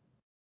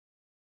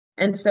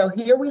 And so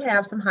here we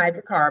have some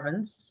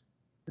hydrocarbons: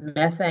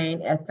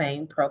 methane,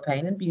 ethane,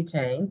 propane, and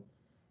butane.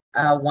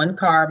 1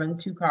 carbon,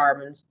 2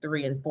 carbons,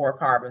 3 and 4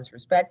 carbons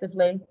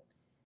respectively.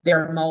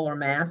 Their molar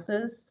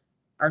masses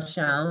are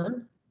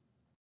shown.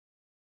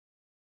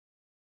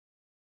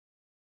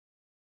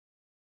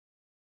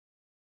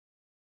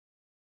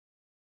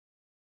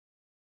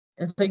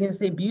 And so you can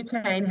see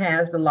butane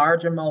has the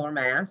larger molar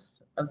mass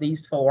of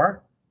these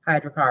 4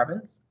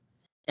 hydrocarbons.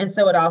 And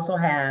so it also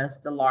has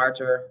the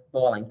larger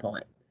boiling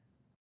point.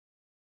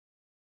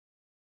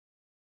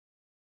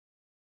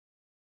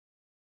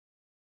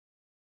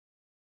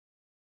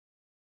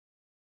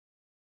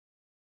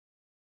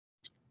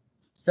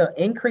 So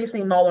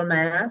increasing molar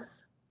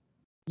mass,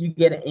 you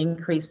get an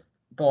increased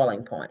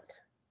boiling point.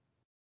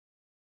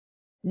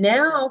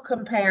 Now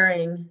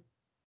comparing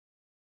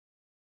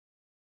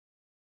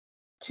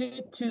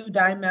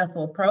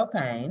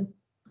 2,2-dimethyl-propane,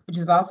 which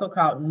is also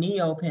called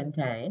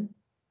neopentane,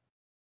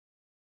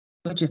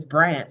 which is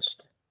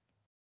branched,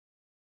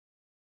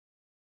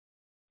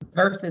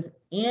 versus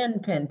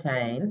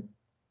N-pentane,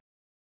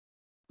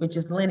 which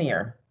is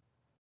linear.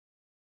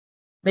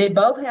 They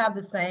both have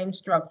the same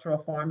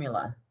structural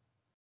formula.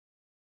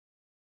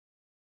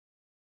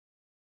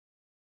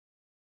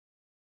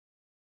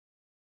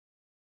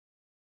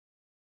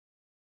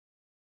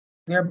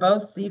 They're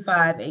both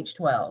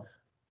C5H12.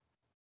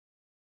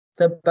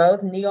 So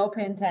both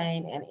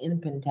neopentane and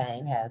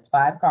N-pentane has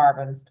 5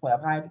 carbons,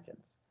 12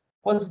 hydrogens.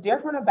 What's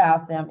different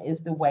about them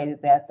is the way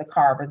that the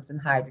carbons and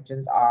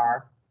hydrogens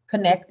are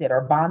connected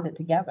or bonded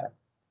together.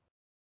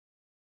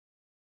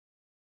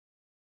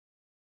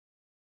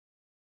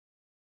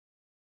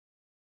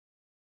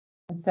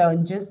 And so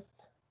in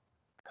just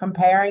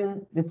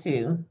comparing the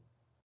two,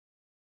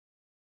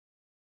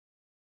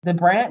 The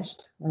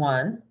branched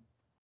one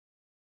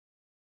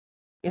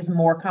is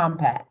more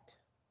compact.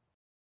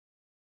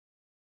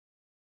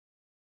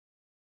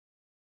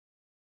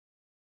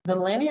 The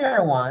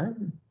linear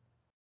one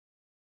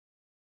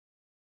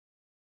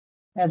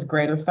has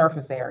greater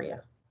surface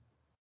area.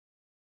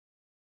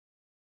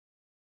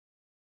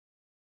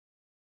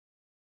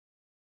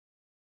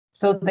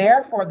 So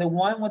therefore, the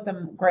one with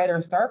the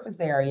greater surface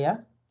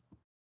area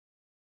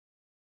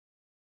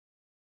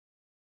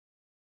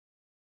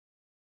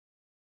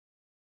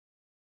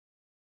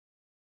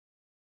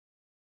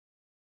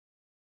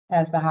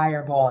has the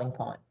higher boiling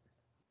point.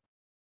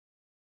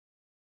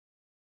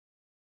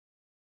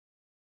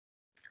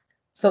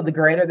 So the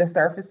greater the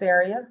surface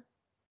area,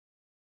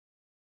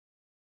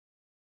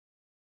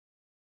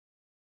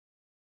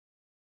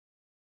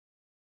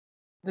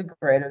 the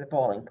greater the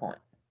boiling point.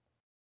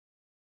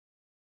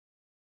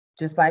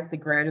 Just like the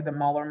greater the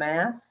molar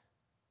mass,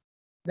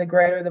 the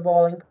greater the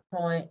boiling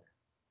point,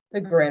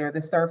 the greater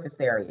the surface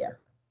area,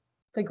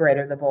 the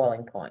greater the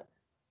boiling point.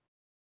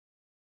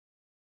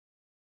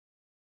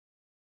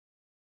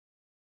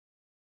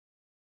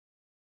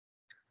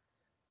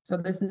 So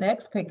this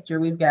next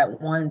picture, we've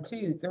got 1,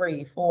 2,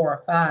 3,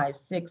 4, 5,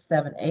 6,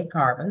 7, 8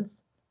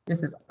 carbons.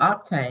 This is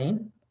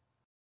octane,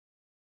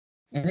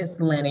 and it's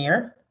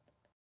linear.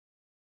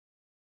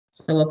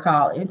 So we'll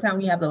call, anytime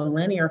we have the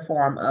linear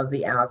form of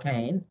the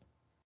alkane,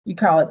 you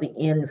call it the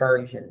N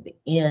version, the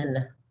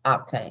N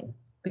octane,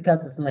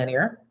 because it's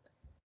linear.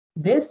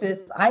 This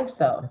is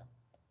isooctane.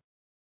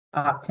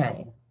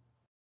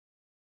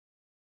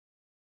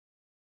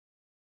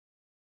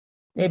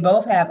 They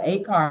both have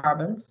 8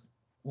 carbons,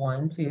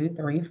 1, 2,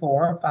 3,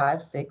 4,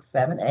 5, 6,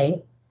 7,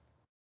 8,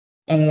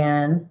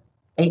 and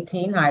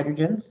 18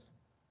 hydrogens.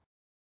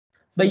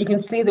 But you can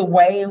see the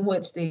way in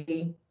which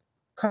the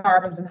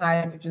carbons and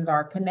hydrogens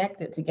are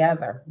connected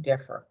together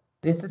differ.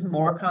 This is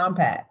more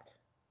compact.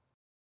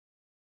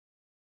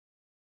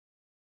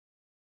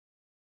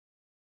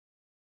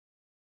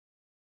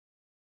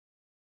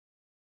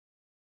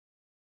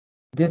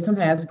 This one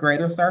has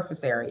greater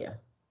surface area.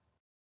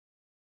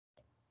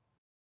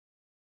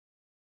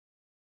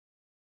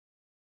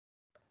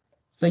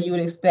 So you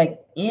would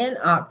expect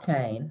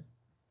N-octane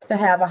to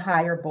have a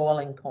higher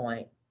boiling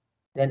point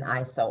than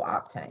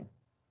isooctane.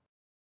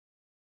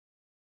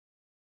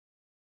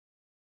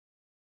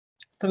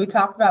 So we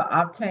talked about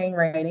octane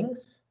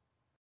ratings.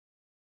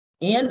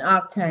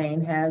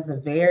 N-octane has a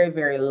very,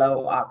 very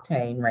low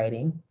octane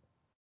rating.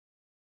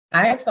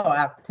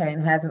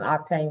 Isooctane has an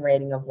octane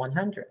rating of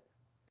 100.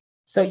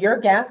 So your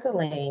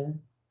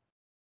gasoline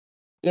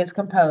is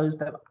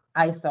composed of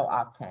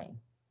isooctane.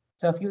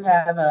 So if you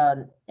have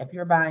if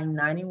you're buying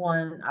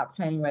 91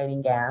 octane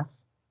rating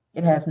gas,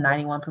 it has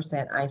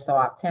 91%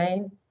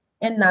 isooctane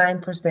and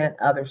 9%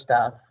 other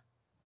stuff,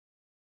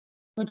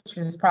 which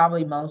is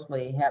probably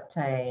mostly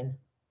heptane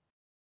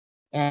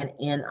and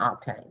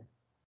N-octane.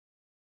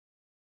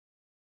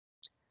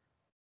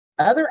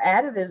 Other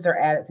additives are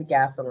added to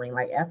gasoline,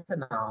 like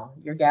ethanol.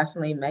 Your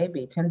gasoline may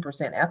be 10%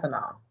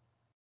 ethanol.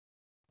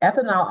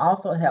 Ethanol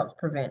also helps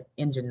prevent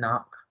engine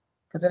knock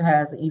because it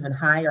has an even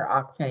higher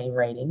octane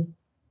rating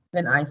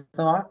than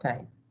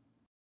isooctane.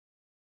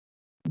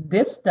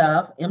 This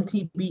stuff,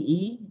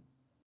 MTBE,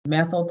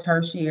 methyl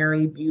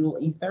tertiary butyl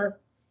ether,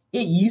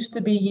 it used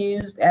to be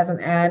used as an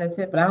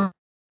additive, but I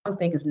don't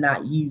think it's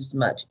not used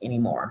much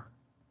anymore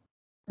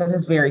because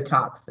it's very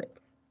toxic.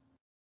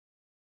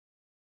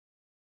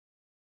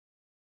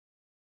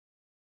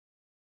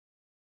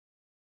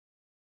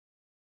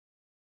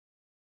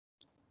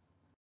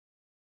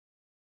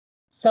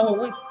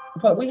 So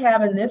what we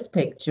have in this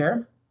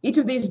picture, each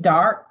of these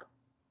dark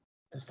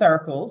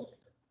circles,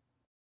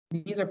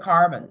 these are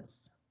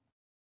carbons.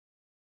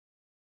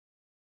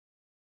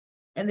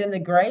 And then the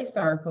gray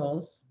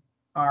circles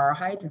are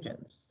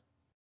hydrogens.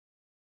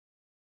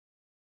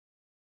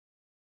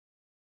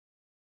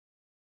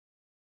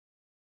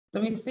 So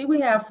we see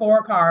we have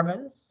 4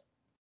 carbons.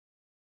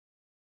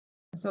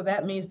 So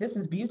that means this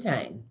is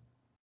butane.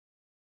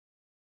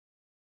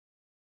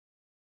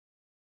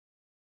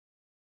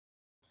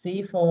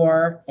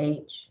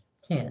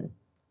 C4H10.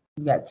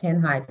 We've got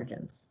 10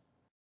 hydrogens.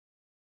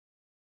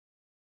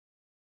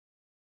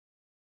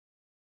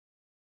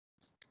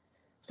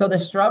 So the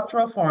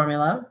structural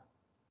formula,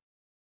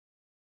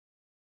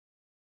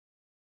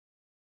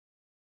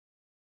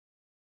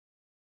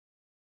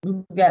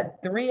 we've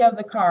got 3 of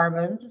the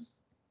carbons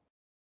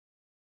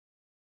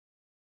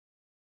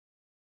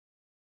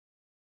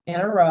in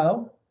a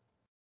row.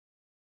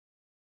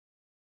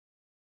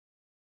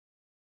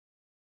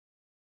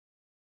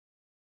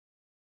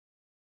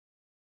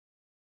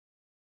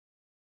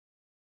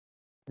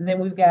 And then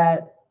we've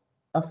got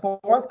a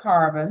 4th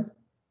carbon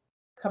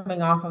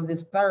coming off of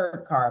this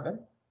 3rd carbon.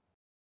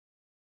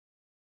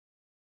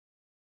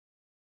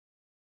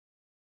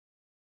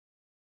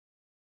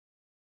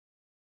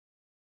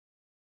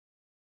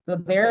 So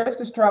there's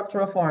the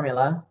structural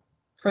formula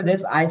for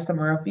this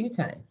isomer of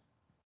butane.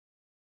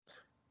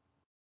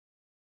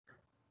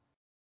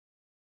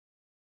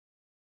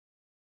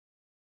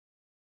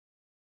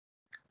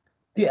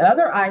 The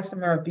other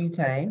isomer of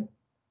butane,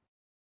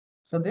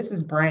 so this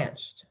is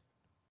branched.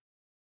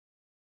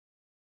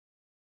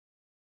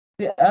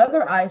 The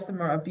other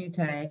isomer of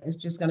butane is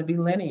just going to be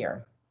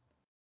linear.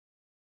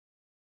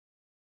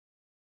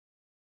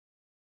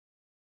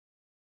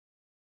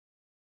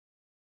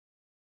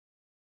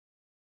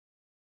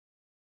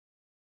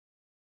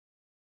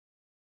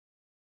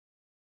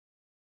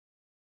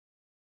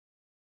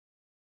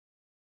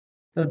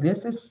 So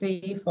this is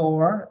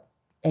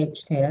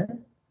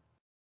C4H10.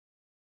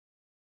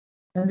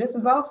 And this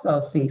is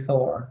also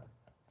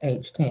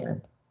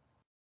C4H10.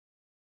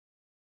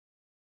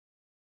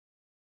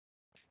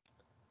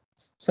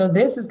 So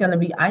this is going to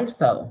be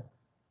isobutane,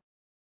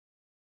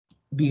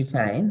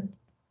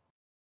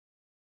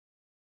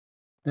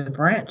 the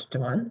branched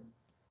one.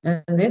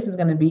 And this is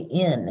going to be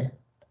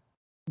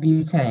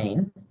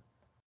N-butane.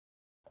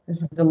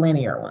 This is the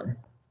linear one.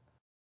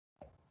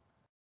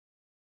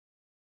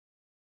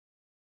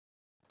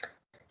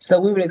 So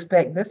we would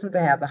expect this one to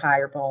have the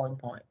higher boiling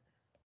point.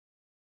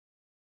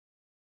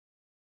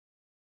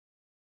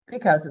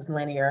 Because it's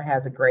linear,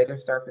 has a greater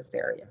surface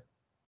area.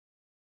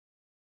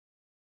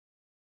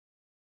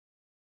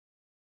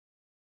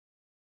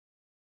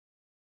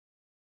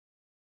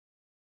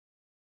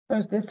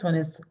 Whereas this one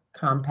is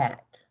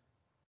compact.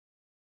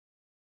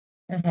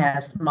 It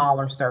has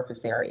smaller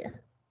surface area.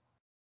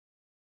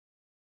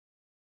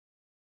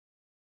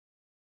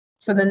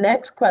 So the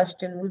next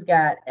question, we've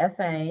got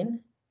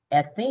ethane,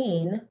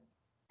 ethene,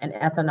 and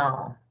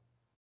ethanol.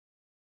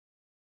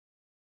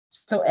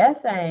 So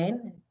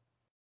ethane,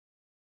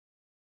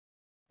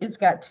 it's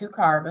got 2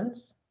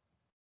 carbons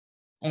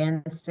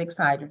and 6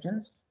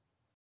 hydrogens,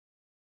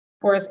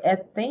 whereas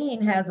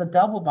ethene has a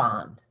double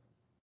bond.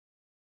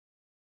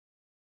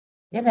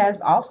 It has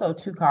also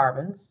 2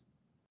 carbons,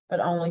 but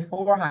only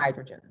 4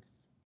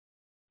 hydrogens.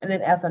 And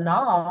then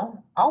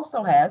ethanol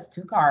also has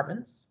 2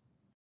 carbons.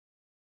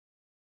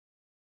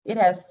 It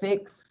has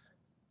 6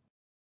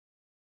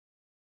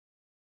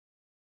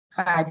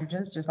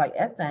 hydrogens, just like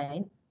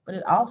ethane, but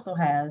it also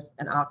has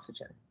an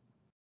oxygen.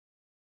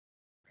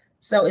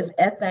 So is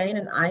ethane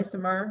an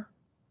isomer?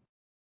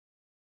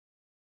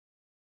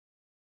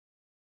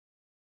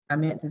 I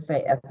meant to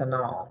say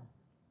ethanol.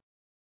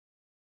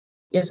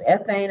 Is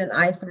ethane an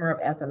isomer of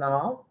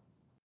ethanol?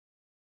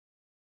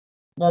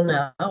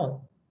 Well,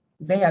 no.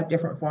 They have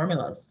different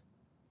formulas.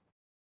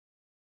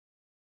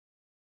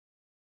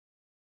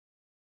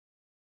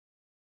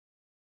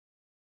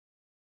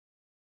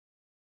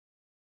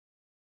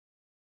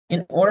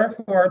 In order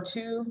for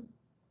 2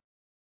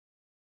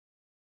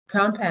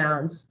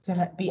 compounds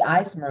to be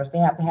isomers, they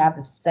have to have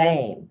the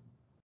same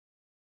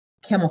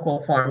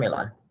chemical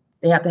formula.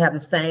 They have to have the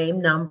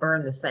same number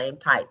and the same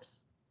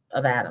types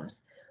of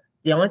atoms.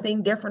 The only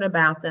thing different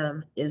about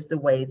them is the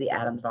way the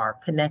atoms are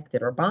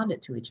connected or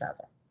bonded to each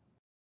other.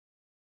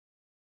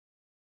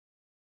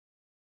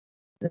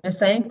 The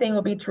same thing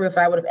will be true if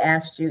I would have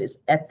asked you, is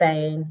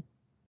ethane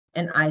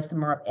an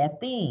isomer of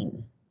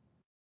ethene?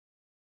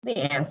 The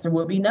answer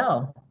would be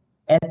no.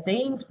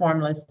 Ethene's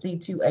formula is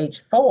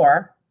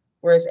C2H4,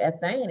 whereas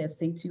ethane is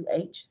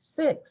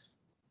C2H6.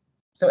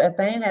 So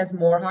ethane has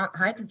more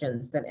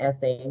hydrogens than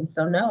ethene,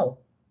 so no,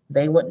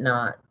 they would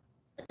not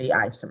be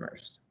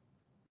isomers.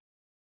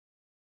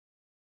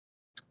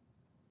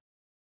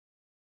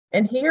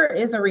 And here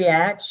is a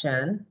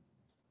reaction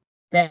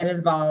that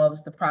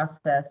involves the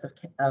process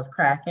of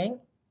cracking.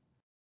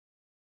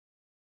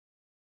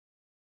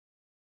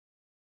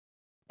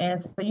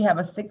 And so you have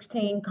a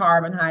 16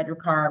 carbon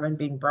hydrocarbon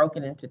being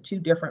broken into 2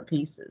 different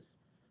pieces,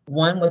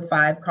 one with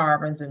 5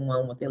 carbons and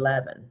one with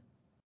 11.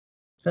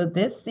 So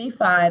this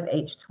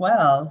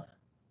C5H12,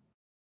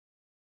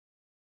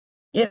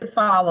 it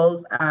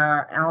follows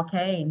our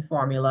alkane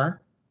formula,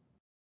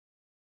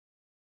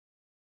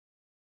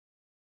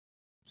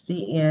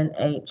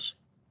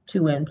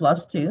 CnH2n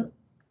plus 2.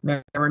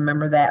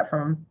 Remember that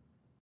from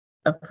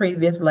a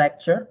previous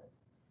lecture.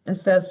 And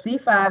so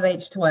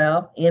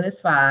C5H12, N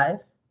is 5.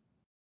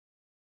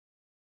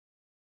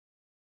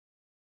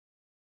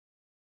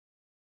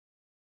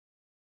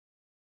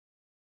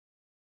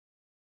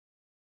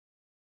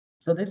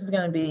 So this is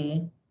going to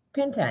be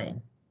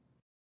pentane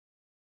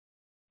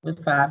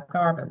with 5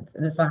 carbons,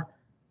 and it's an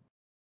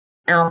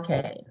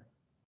alkane.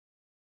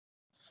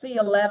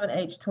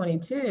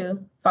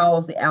 C11H22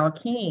 follows the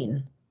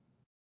alkene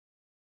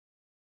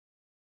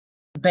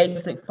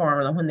basic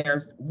formula when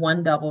there's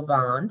 1 double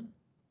bond.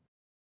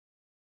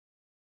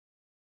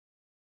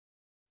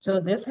 So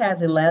this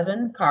has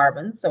 11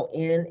 carbons, so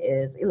N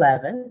is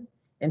 11,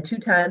 and 2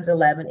 times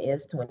 11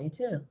 is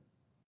 22.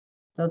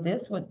 So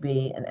this would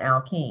be an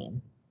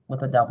alkene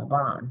with a double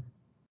bond.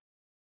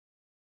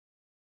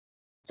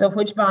 So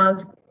which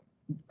bonds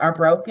are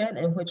broken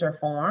and which are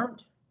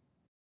formed?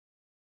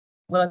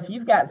 Well, if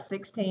you've got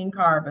 16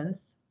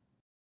 carbons,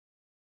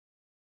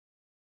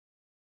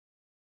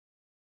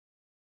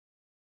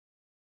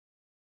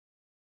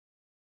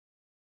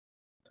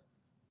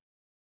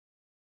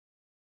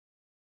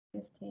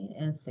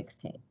 and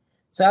 16.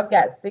 So I've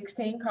got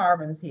 16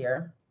 carbons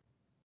here.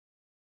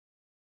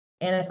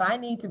 And if I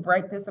need to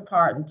break this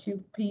apart in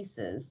two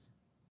pieces,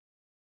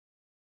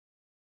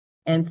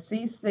 and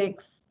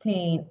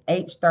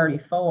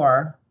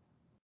C16H34,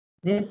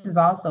 this is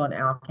also an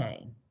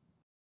alkane.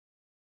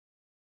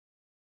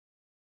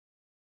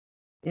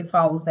 It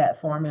follows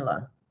that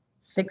formula.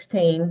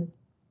 16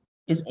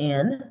 is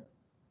N.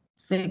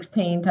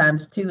 16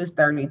 times 2 is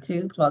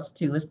 32, plus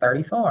 2 is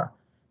 34.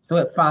 So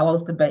it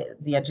follows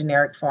the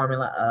generic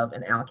formula of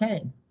an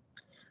alkane.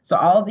 So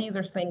all of these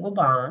are single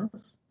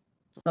bonds.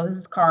 So this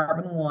is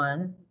carbon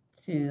 1,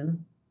 2,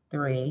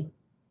 3,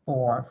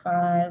 4,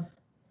 5.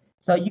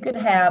 So you could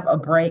have a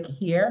break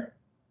here.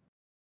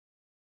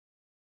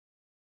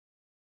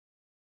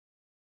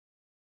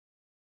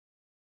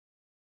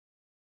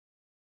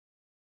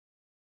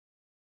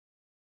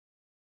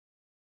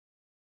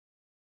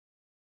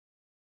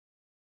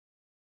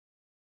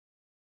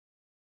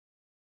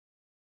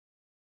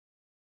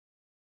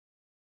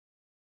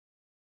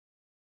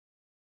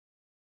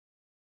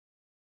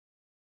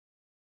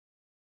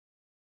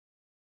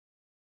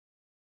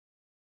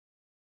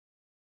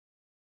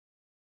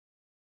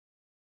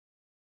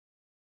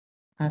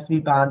 Has to be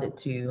bonded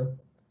to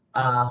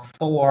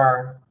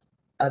 4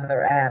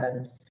 other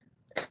atoms.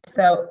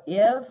 So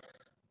if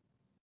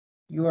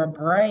your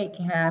break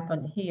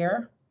happened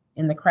here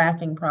in the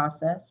cracking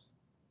process,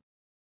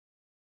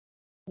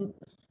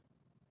 oops,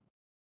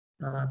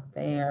 not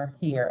there,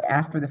 here,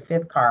 after the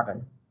 5th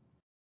carbon,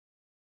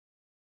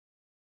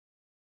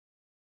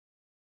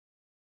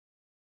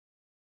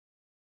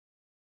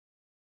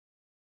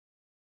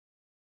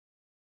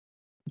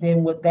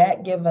 then would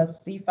that give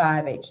us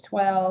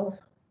C5H12?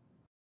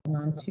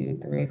 1, 2,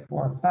 3,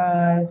 4,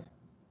 5.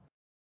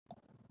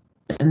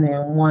 And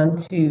then 1,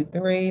 2,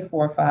 3,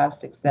 4, 5,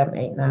 6, 7,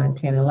 8, 9,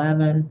 10,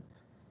 11.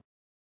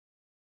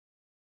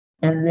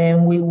 And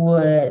then we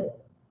would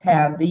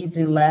have these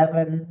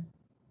 11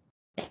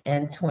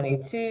 and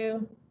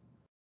 22.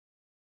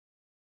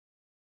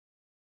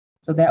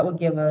 So that would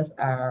give us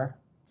our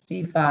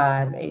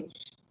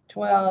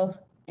C5H12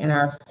 and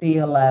our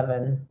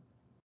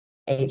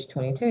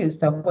C11H22.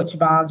 So which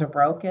bonds are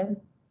broken?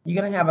 You're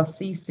going to have a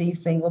CC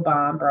single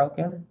bond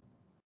broken.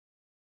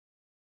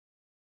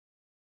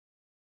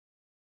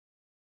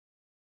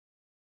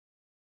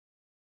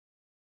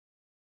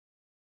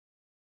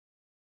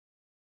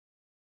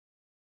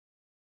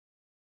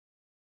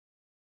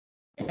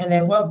 And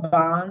then what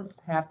bonds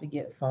have to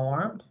get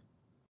formed?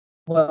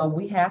 Well,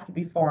 we have to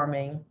be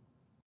forming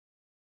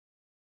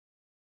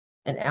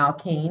an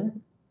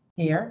alkene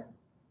here.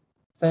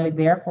 So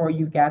therefore,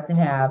 you've got to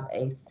have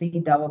a C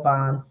double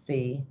bond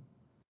C,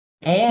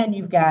 and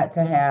you've got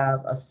to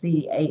have a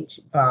CH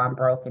bond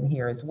broken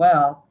here as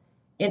well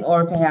in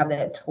order to have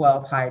that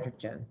 12th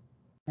hydrogen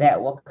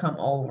that will come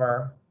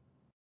over,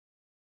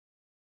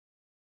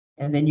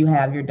 and then you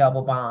have your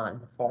double bond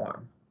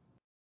form.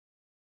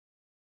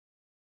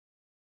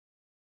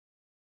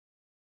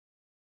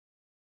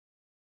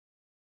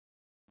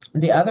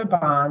 The other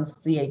bonds,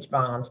 CH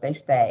bonds, they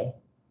stay.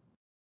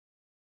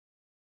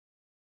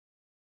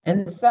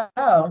 And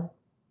so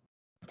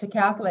to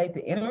calculate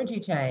the energy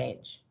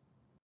change,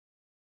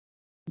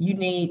 you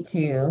need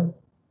to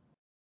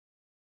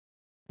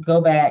go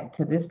back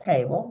to this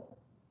table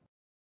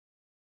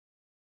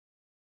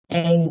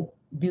and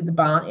do the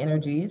bond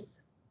energies.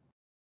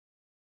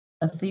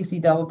 A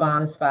CC double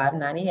bond is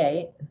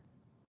 598.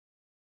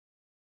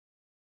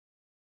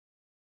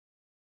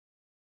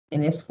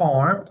 And it's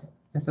formed,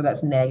 and so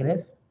that's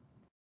negative.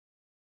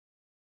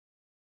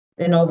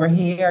 Then over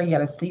here, you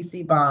got a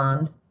CC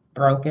bond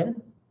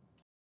broken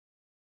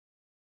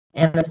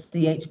and a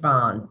CH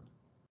bond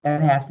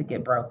that has to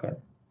get broken.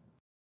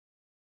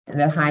 And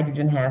that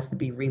hydrogen has to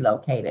be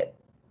relocated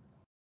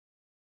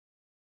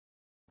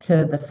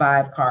to the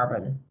 5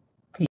 carbon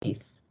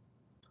piece.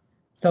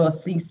 So a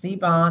CC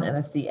bond and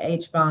a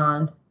CH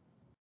bond,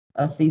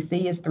 a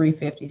CC is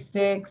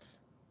 356,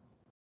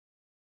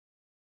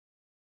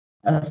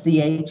 a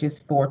CH is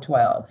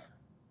 412.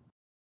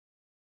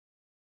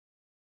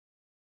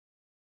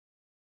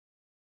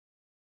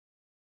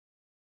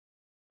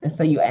 And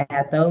so you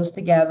add those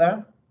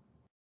together.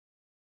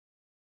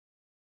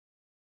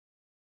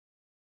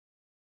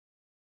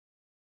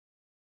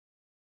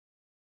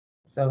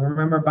 So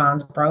remember,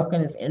 bonds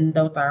broken is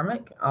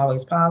endothermic,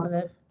 always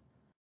positive.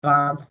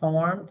 Bonds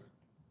formed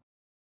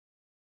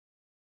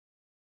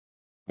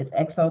is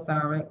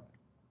exothermic,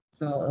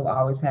 so it will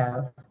always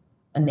have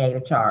a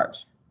negative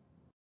charge.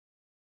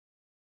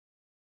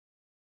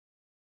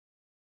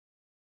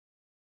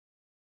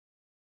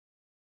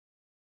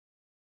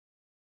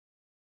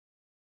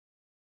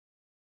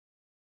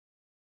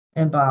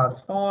 And bonds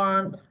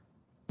formed,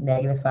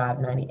 negative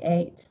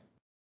 598.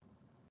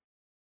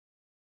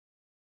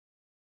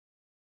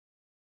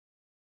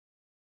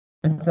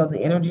 And so the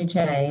energy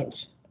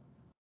change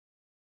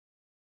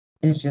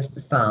is just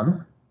the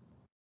sum.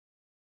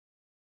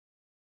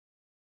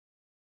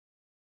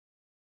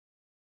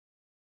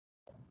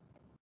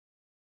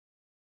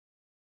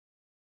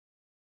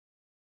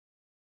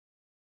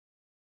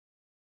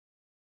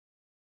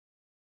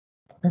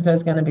 And so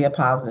it's going to be a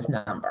positive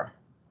number.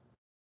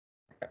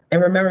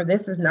 And remember,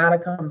 this is not a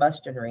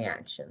combustion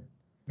reaction.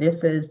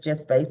 This is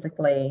just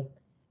basically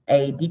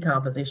a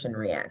decomposition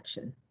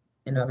reaction,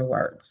 in other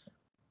words.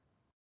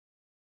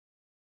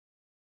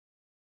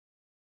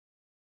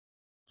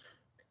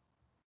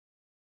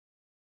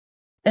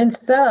 And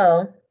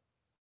so,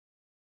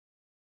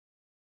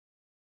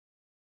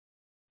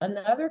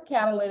 another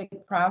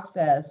catalytic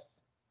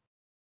process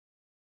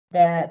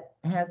that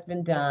has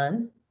been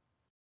done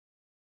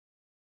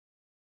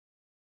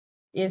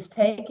is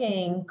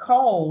taking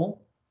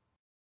coal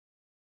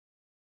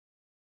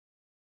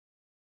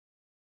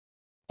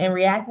and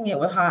reacting it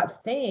with hot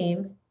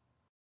steam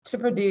to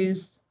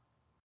produce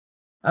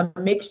a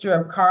mixture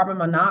of carbon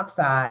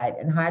monoxide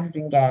and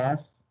hydrogen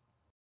gas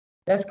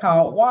that's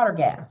called water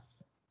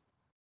gas.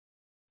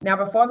 Now,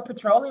 before the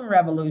petroleum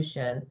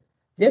revolution,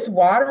 this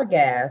water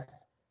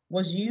gas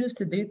was used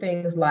to do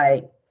things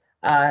like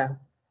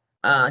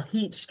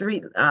heat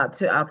street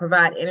to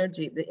provide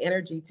energy, the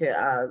energy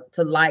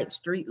to light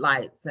street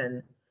lights,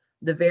 and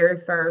the very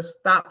first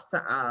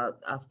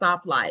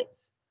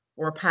stoplights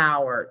were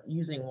powered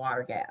using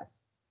water gas,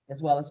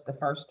 as well as the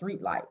first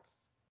street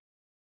lights.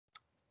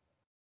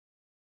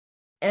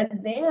 And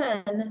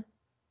then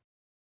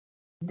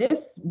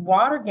this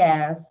water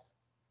gas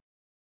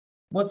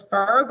was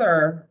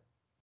further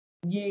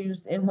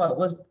used in what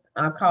was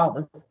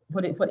called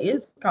what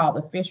is called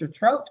the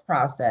Fischer-Tropsch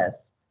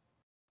process,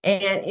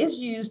 and is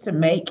used to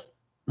make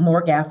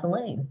more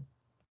gasoline.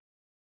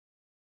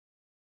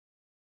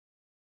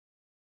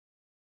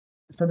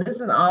 So this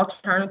is an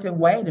alternative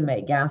way to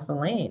make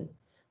gasoline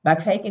by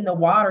taking the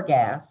water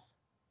gas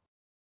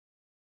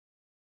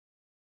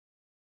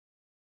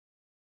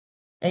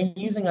and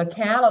using a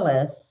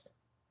catalyst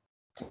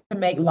to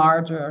make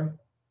larger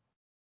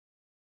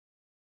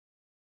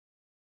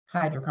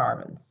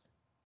hydrocarbons.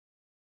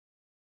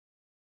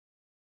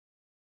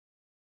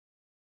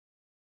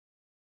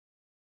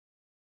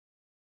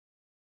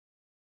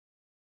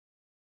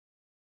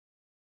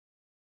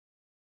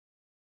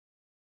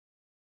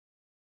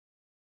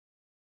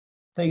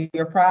 So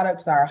your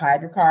products are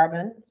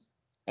hydrocarbons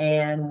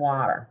and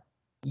water,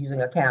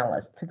 using a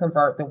catalyst to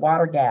convert the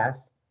water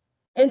gas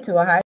into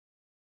a hydrocarbon.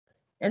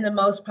 And the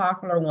most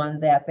popular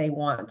one that they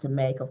want to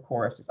make, of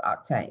course, is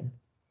octane.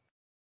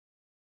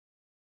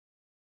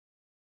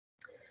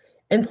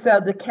 And so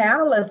the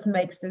catalyst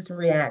makes this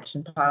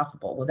reaction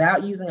possible.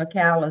 Without using a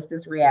catalyst,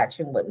 this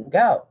reaction wouldn't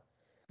go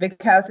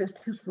because it's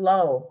too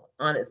slow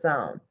on its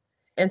own.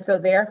 And so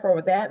therefore,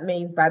 what that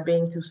means by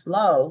being too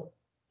slow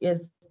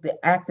is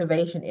the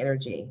activation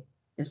energy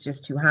is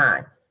just too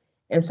high.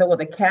 And so what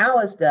the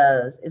catalyst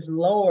does is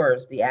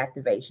lowers the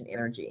activation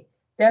energy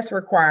that's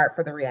required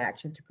for the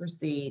reaction to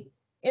proceed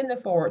in the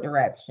forward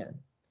direction.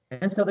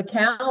 And so the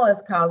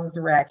catalyst causes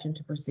the reaction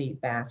to proceed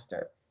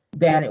faster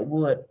than it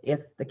would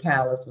if the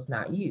catalyst was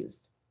not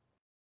used.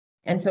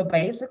 And so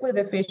basically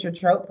the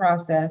Fischer-Tropsch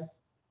process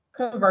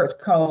converts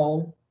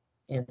coal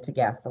into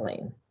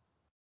gasoline.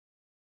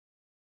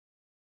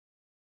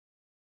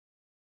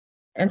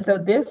 And so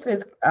this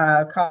is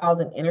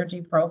called an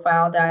energy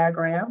profile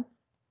diagram.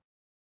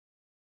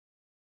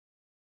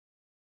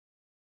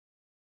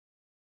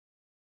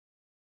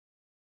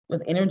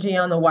 With energy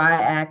on the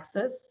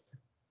y-axis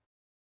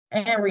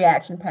and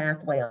reaction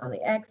pathway on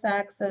the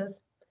x-axis.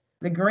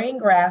 The green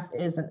graph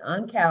is an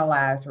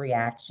uncatalyzed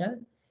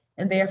reaction,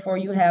 and therefore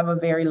you have a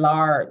very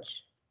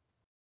large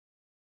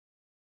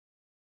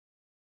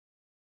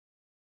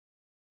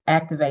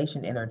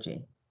activation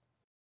energy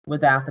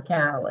without the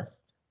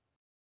catalyst.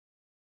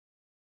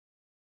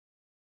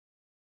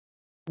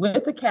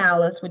 With the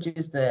catalyst, which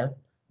is the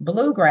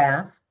blue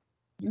graph,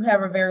 you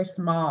have a very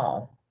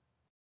small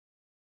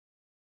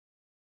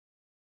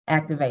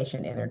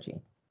activation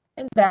energy.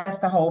 And that's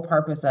the whole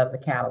purpose of the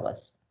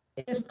catalyst,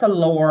 is to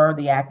lower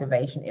the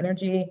activation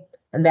energy,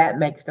 and that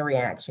makes the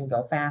reaction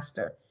go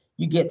faster.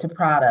 You get to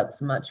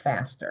products much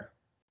faster.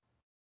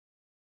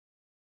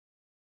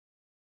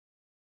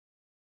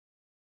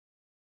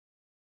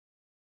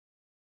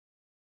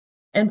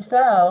 And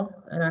so,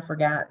 and I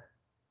forgot,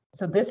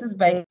 so this is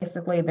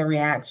basically the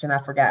reaction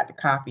I forgot to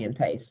copy and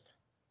paste.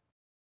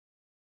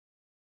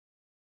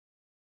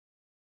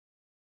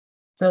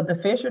 So the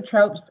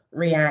Fischer-Tropsch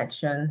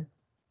reaction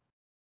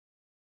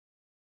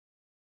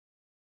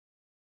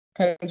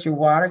takes your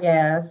water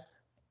gas,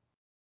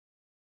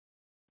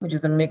 which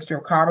is a mixture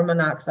of carbon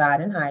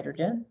monoxide and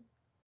hydrogen,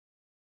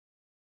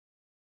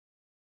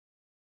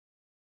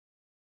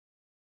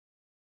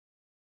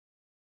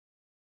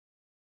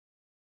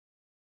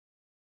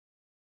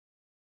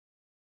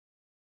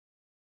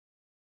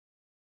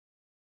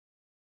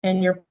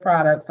 and your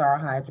products are a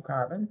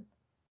hydrocarbon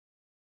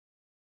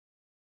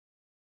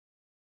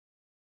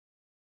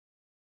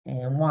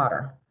and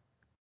water.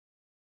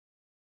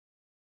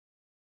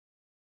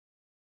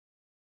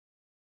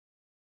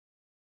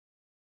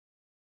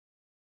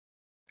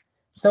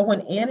 So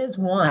when N is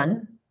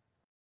 1,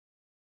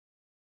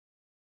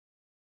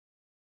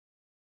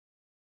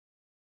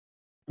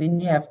 then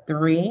you have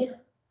 3.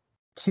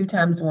 2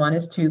 times 1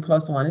 is 2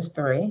 plus 1 is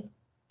 3.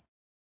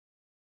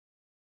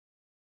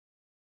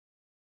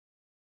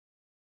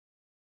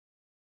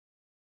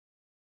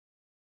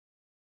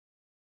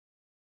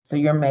 So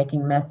you're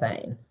making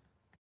methane.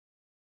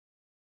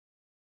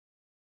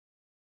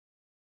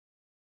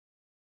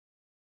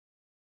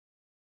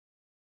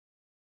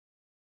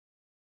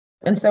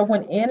 And so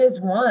when N is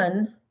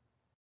 1,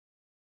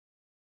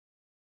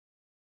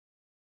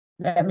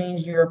 that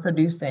means you're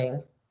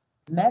producing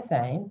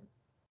methane.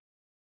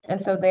 And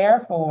so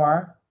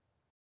therefore,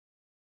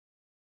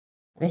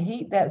 the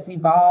heat that's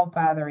evolved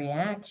by the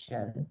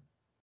reaction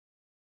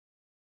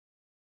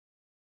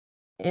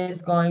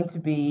is going to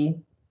be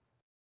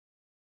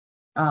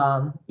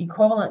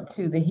equivalent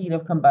to the heat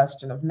of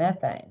combustion of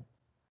methane.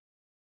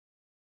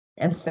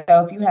 And so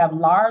if you have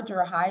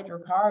larger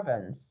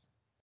hydrocarbons,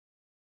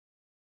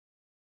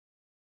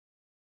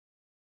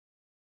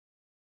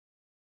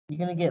 you're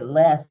going to get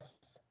less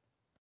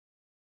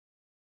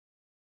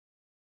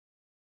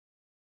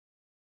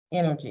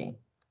energy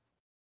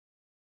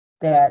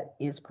that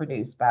is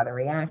produced by the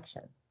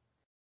reaction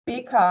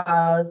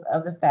because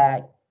of the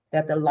fact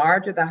that the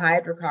larger the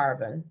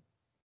hydrocarbon,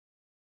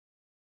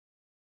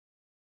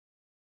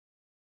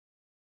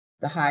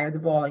 the higher the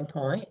boiling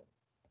point,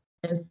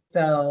 and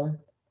so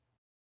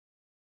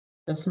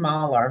the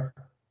smaller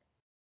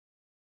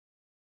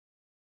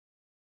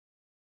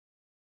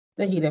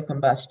the heat of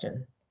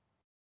combustion.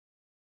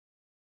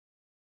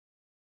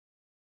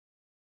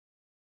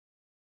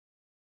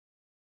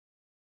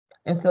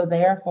 And so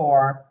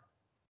therefore,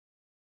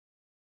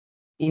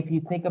 if you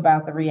think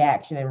about the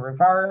reaction in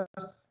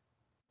reverse,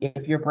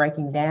 if you're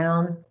breaking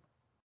down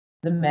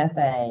the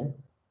methane,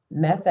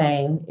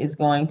 methane is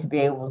going to be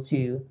able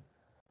to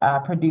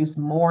produce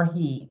more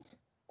heat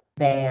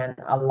than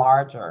a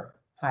larger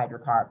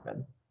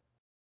hydrocarbon.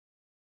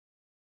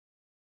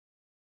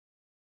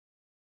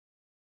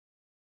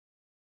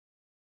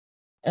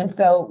 And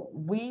so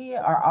we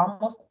are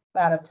almost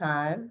out of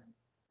time.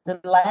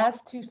 The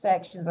last 2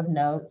 sections of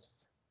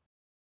notes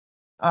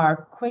are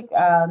quick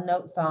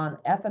notes on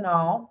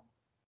ethanol,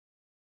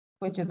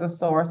 which is a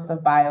source of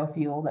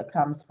biofuel that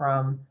comes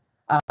from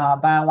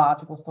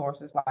biological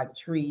sources like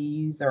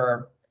trees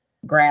or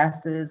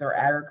grasses or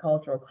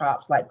agricultural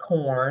crops like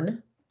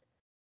corn.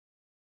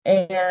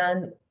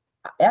 And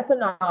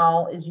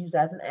ethanol is used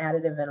as an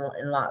additive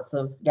in lots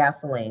of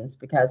gasolines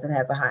because it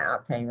has a high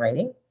octane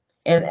rating.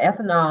 And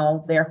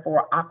ethanol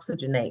therefore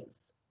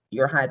oxygenates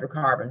your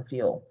hydrocarbon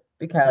fuel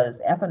because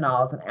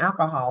ethanol is an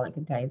alcohol and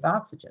contains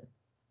oxygen.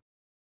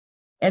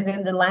 And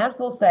then the last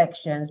little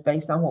section is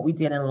based on what we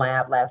did in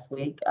lab last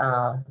week.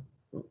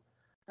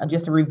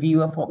 Just a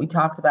review of what we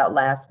talked about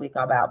last week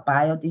about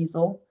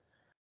biodiesel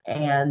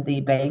and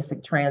the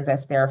basic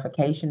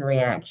transesterification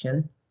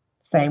reaction,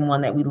 same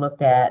one that we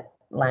looked at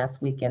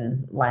last week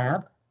in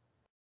lab.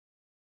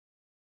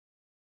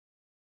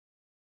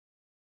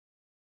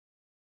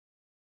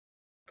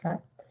 Okay.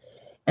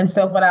 And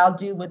so what I'll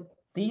do with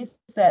these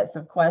sets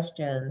of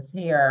questions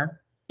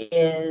here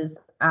is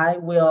I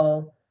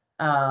will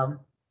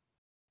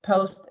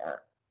post,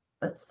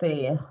 let's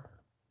see,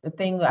 the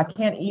thing, I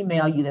can't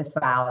email you this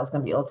file. It's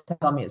going to be able to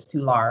tell me it's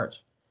too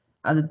large.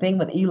 The thing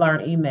with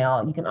eLearn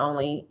email, you can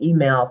only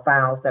email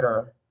files that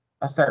are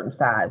a certain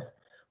size.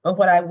 But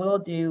what I will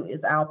do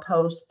is I'll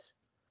post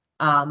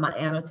my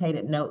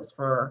annotated notes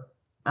for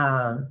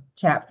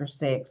chapter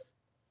 6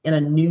 in a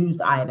news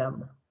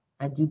item.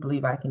 I do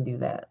believe I can do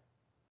that.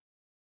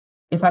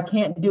 If I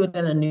can't do it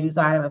in a news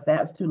item, if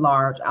that's too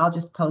large, I'll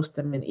just post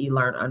them in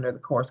eLearn under the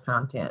course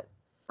content.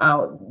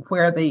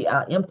 Where the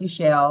empty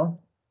shell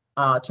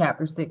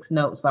chapter 6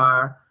 notes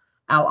are,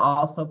 I'll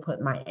also put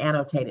my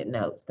annotated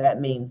notes.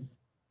 That means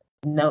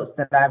notes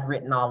that I've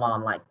written all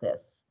on like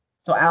this.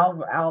 So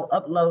I'll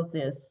upload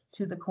this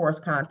to the course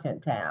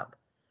content tab,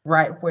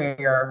 right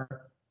where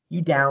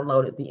you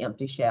downloaded the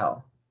empty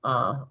shell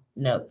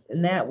notes.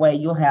 And that way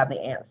you'll have the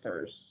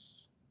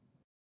answers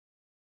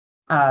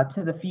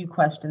to the few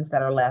questions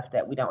that are left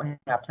that we don't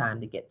have time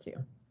to get to.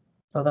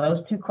 So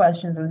those 2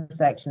 questions in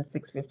section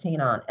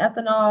 615 on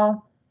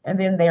ethanol, and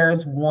then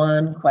there's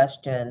 1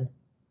 question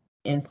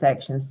in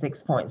section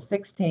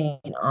 6.16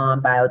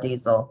 on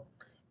biodiesel,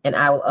 and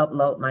I will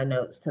upload my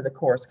notes to the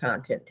course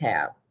content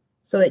tab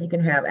so that you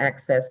can have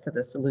access to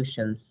the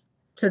solutions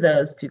to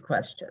those 2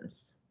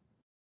 questions.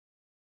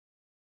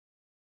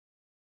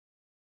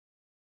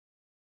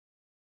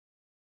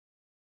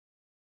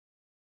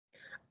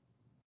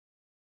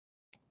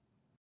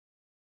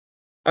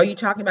 Are you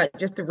talking about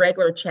just the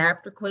regular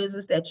chapter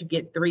quizzes that you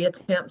get 3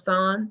 attempts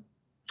on?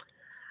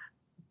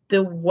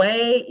 The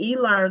way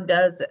eLearn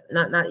does it,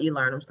 not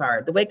eLearn, I'm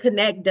sorry. The way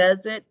Connect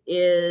does it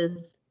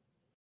is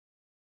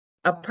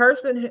a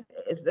person who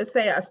is, let's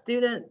say a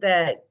student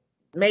that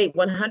made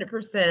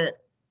 100%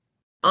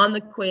 on the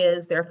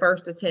quiz, their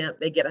first attempt,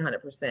 they get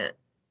 100%.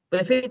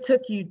 But if it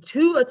took you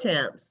 2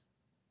 attempts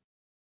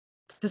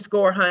to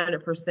score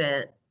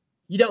 100%,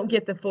 you don't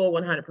get the full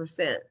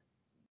 100%.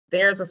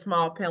 There's a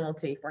small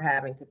penalty for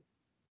having to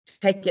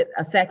take it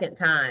a second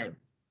time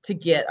to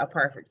get a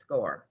perfect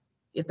score,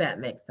 if that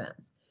makes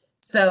sense.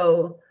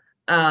 So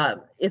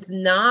it's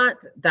not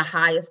the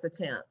highest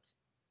attempt.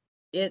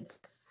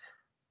 It's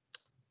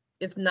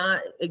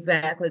not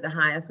exactly the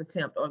highest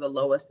attempt or the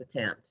lowest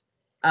attempt.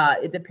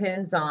 It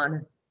depends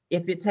on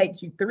if it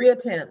takes you 3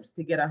 attempts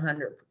to get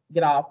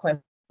all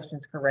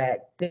questions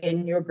correct,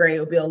 then your grade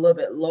will be a little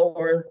bit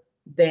lower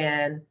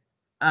than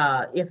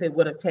if it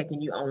would have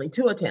taken you only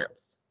 2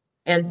 attempts.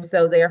 And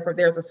so therefore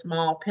there's a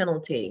small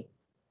penalty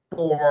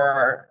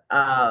for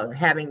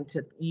having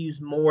to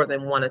use more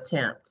than 1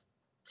 attempt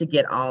to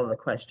get all of the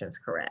questions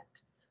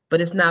correct.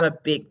 But it's not a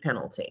big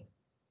penalty.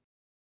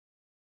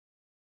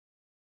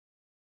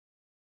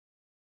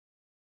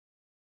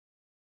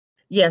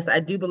 Yes, I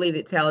do believe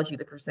it tells you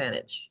the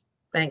percentage.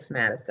 Thanks,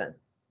 Madison.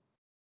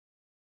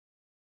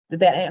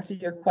 Did that answer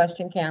your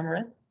question,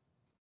 Cameron?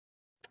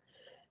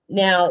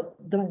 Now,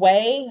 the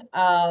way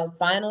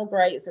final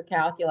grades are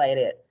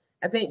calculated,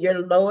 I think your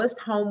lowest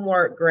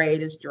homework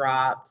grade is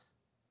dropped.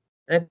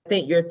 And I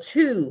think your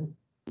 2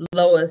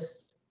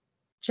 lowest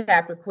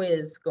chapter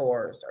quiz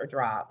scores are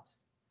dropped.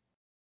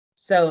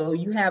 So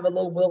you have a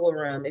little wiggle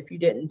room. If you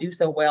didn't do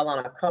so well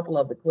on a couple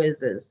of the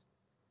quizzes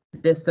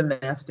this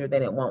semester,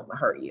 then it won't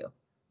hurt you.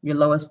 Your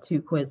lowest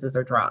 2 quizzes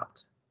are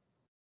dropped.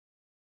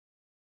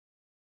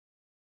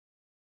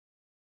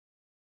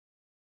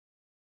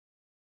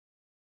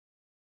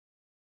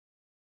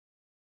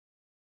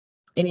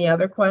 Any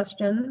other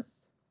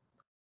questions?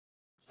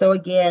 So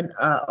again,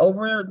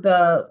 over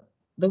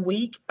the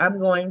week, I'm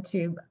going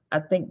to, I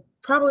think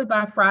probably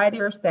by Friday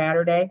or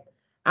Saturday,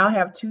 I'll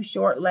have 2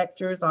 short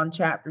lectures on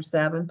chapter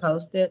 7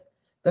 posted.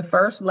 The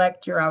first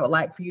lecture I would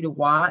like for you to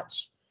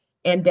watch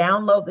and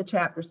download the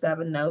chapter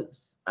 7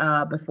 notes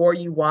before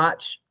you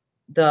watch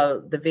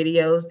the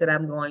videos that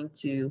I'm going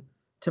to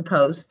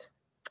post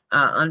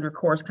under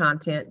course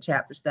content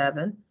chapter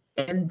 7.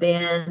 And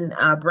then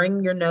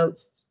bring your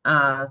notes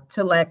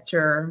to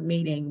lecture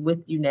meeting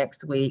with you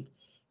next week.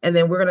 And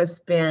then we're going to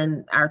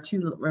spend our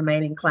 2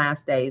 remaining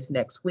class days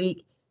next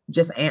week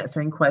just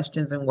answering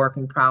questions and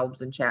working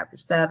problems in chapter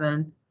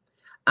 7.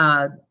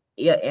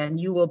 And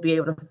you will be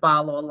able to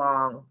follow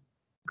along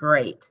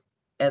great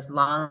as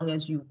long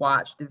as you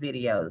watch the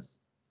videos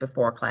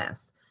before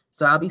class.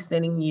 So I'll be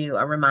sending you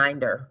a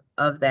reminder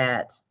of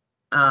that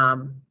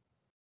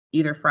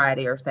either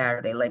Friday or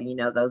Saturday, letting you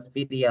know those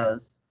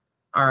videos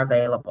are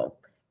available.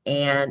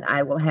 And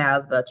I will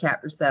have the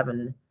chapter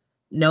 7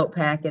 note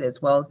packet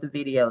as well as the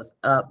videos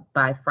up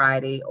by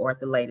Friday or at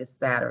the latest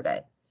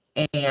Saturday.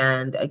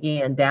 And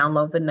again,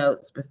 download the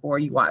notes before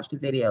you watch the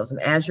videos.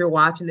 And as you're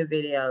watching the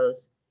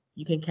videos,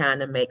 you can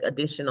kind of make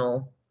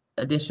additional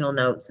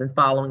notes and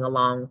following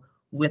along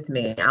with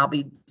me. I'll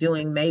be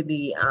doing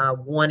maybe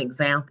 1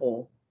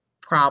 example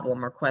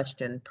problem or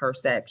question per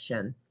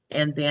section,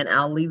 and then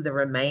I'll leave the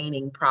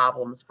remaining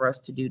problems for us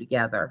to do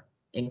together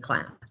in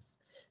class.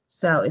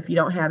 So if you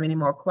don't have any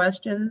more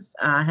questions,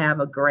 have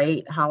a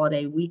great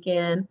holiday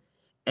weekend.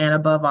 And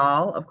above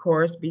all, of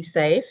course, be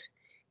safe.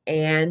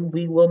 And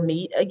we will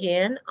meet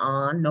again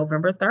on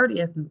November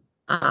 30th,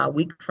 a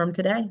week from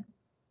today.